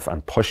cool stuff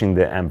and pushing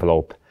the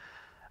envelope.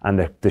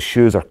 And the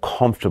shoes are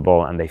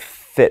comfortable and they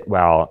fit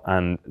well,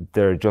 and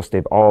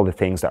they've all the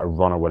things that a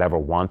runner would ever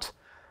want.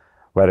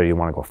 Whether you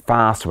want to go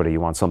fast, whether you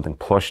want something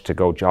plush to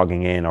go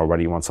jogging in, or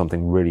whether you want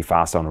something really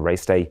fast on a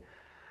race day.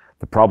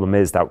 The problem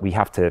is that we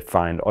have to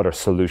find other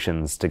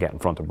solutions to get in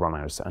front of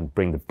runners and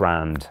bring the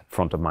brand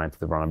front of mind to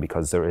the runner,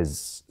 because there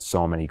is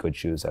so many good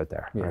shoes out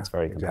there. Yeah, and it's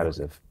very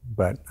competitive. Exactly.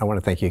 But I want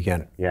to thank you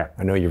again. Yeah.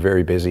 I know you're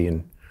very busy.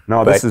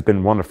 This has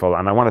been wonderful.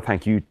 And I want to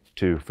thank you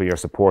too for your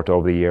support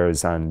over the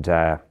years. And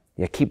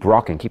keep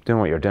rocking, keep doing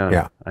what you're doing.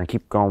 Yeah. And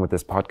keep going with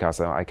this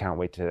podcast. I can't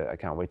wait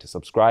to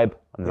subscribe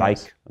and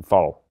like and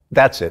follow.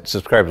 That's it.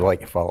 Subscribe,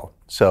 like, and follow.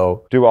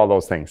 So do all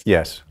those things.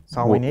 Yes. That's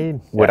all we need.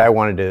 What I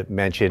wanted to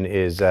mention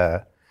is,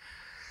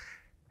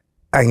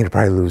 I'm going to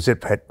probably lose it,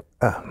 but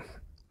a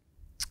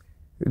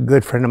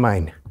good friend of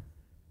mine,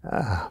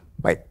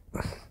 Mike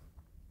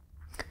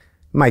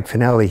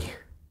Finelli,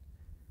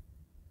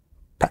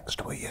 passed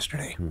away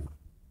yesterday.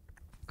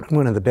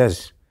 One of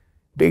the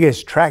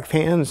biggest track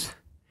fans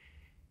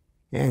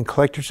and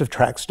collectors of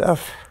track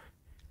stuff.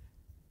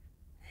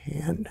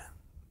 And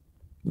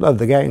love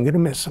the guy. I'm going to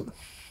miss him.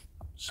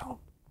 So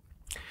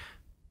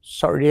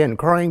sorry to end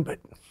crying, but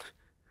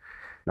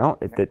no,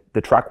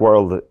 the track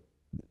world.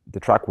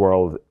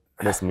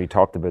 Listen, we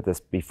talked about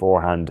this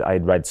beforehand.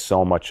 I'd read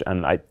so much,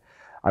 and I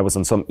was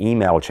on some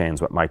email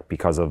chains with Mike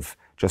because of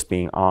just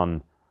being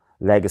on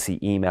legacy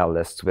email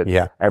lists with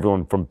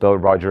everyone from Bill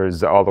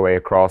Rogers all the way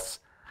across.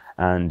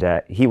 And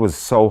he was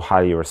so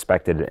highly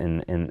respected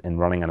in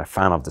running and a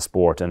fan of the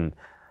sport. And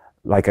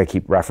like I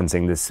keep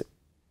referencing this,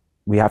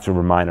 we have to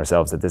remind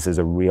ourselves that this is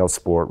a real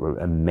sport with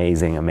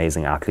amazing,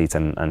 amazing athletes,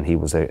 and he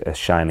was a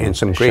shining, and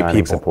some great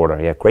people.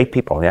 Supporter. Yeah, great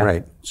people. Yeah,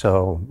 right.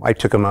 So I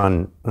took him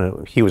on.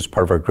 He was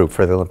part of our group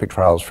for the Olympic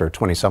trials for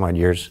 20 some odd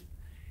years,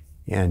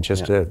 and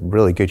just a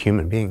really good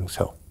human being.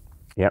 So,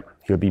 yep,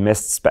 he'll be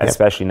missed,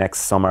 especially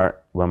next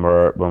summer when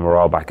we're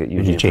all back at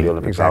Eugene for the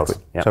Olympic trials.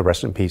 Exactly. So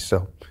rest in peace.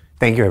 So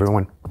thank you,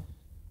 everyone.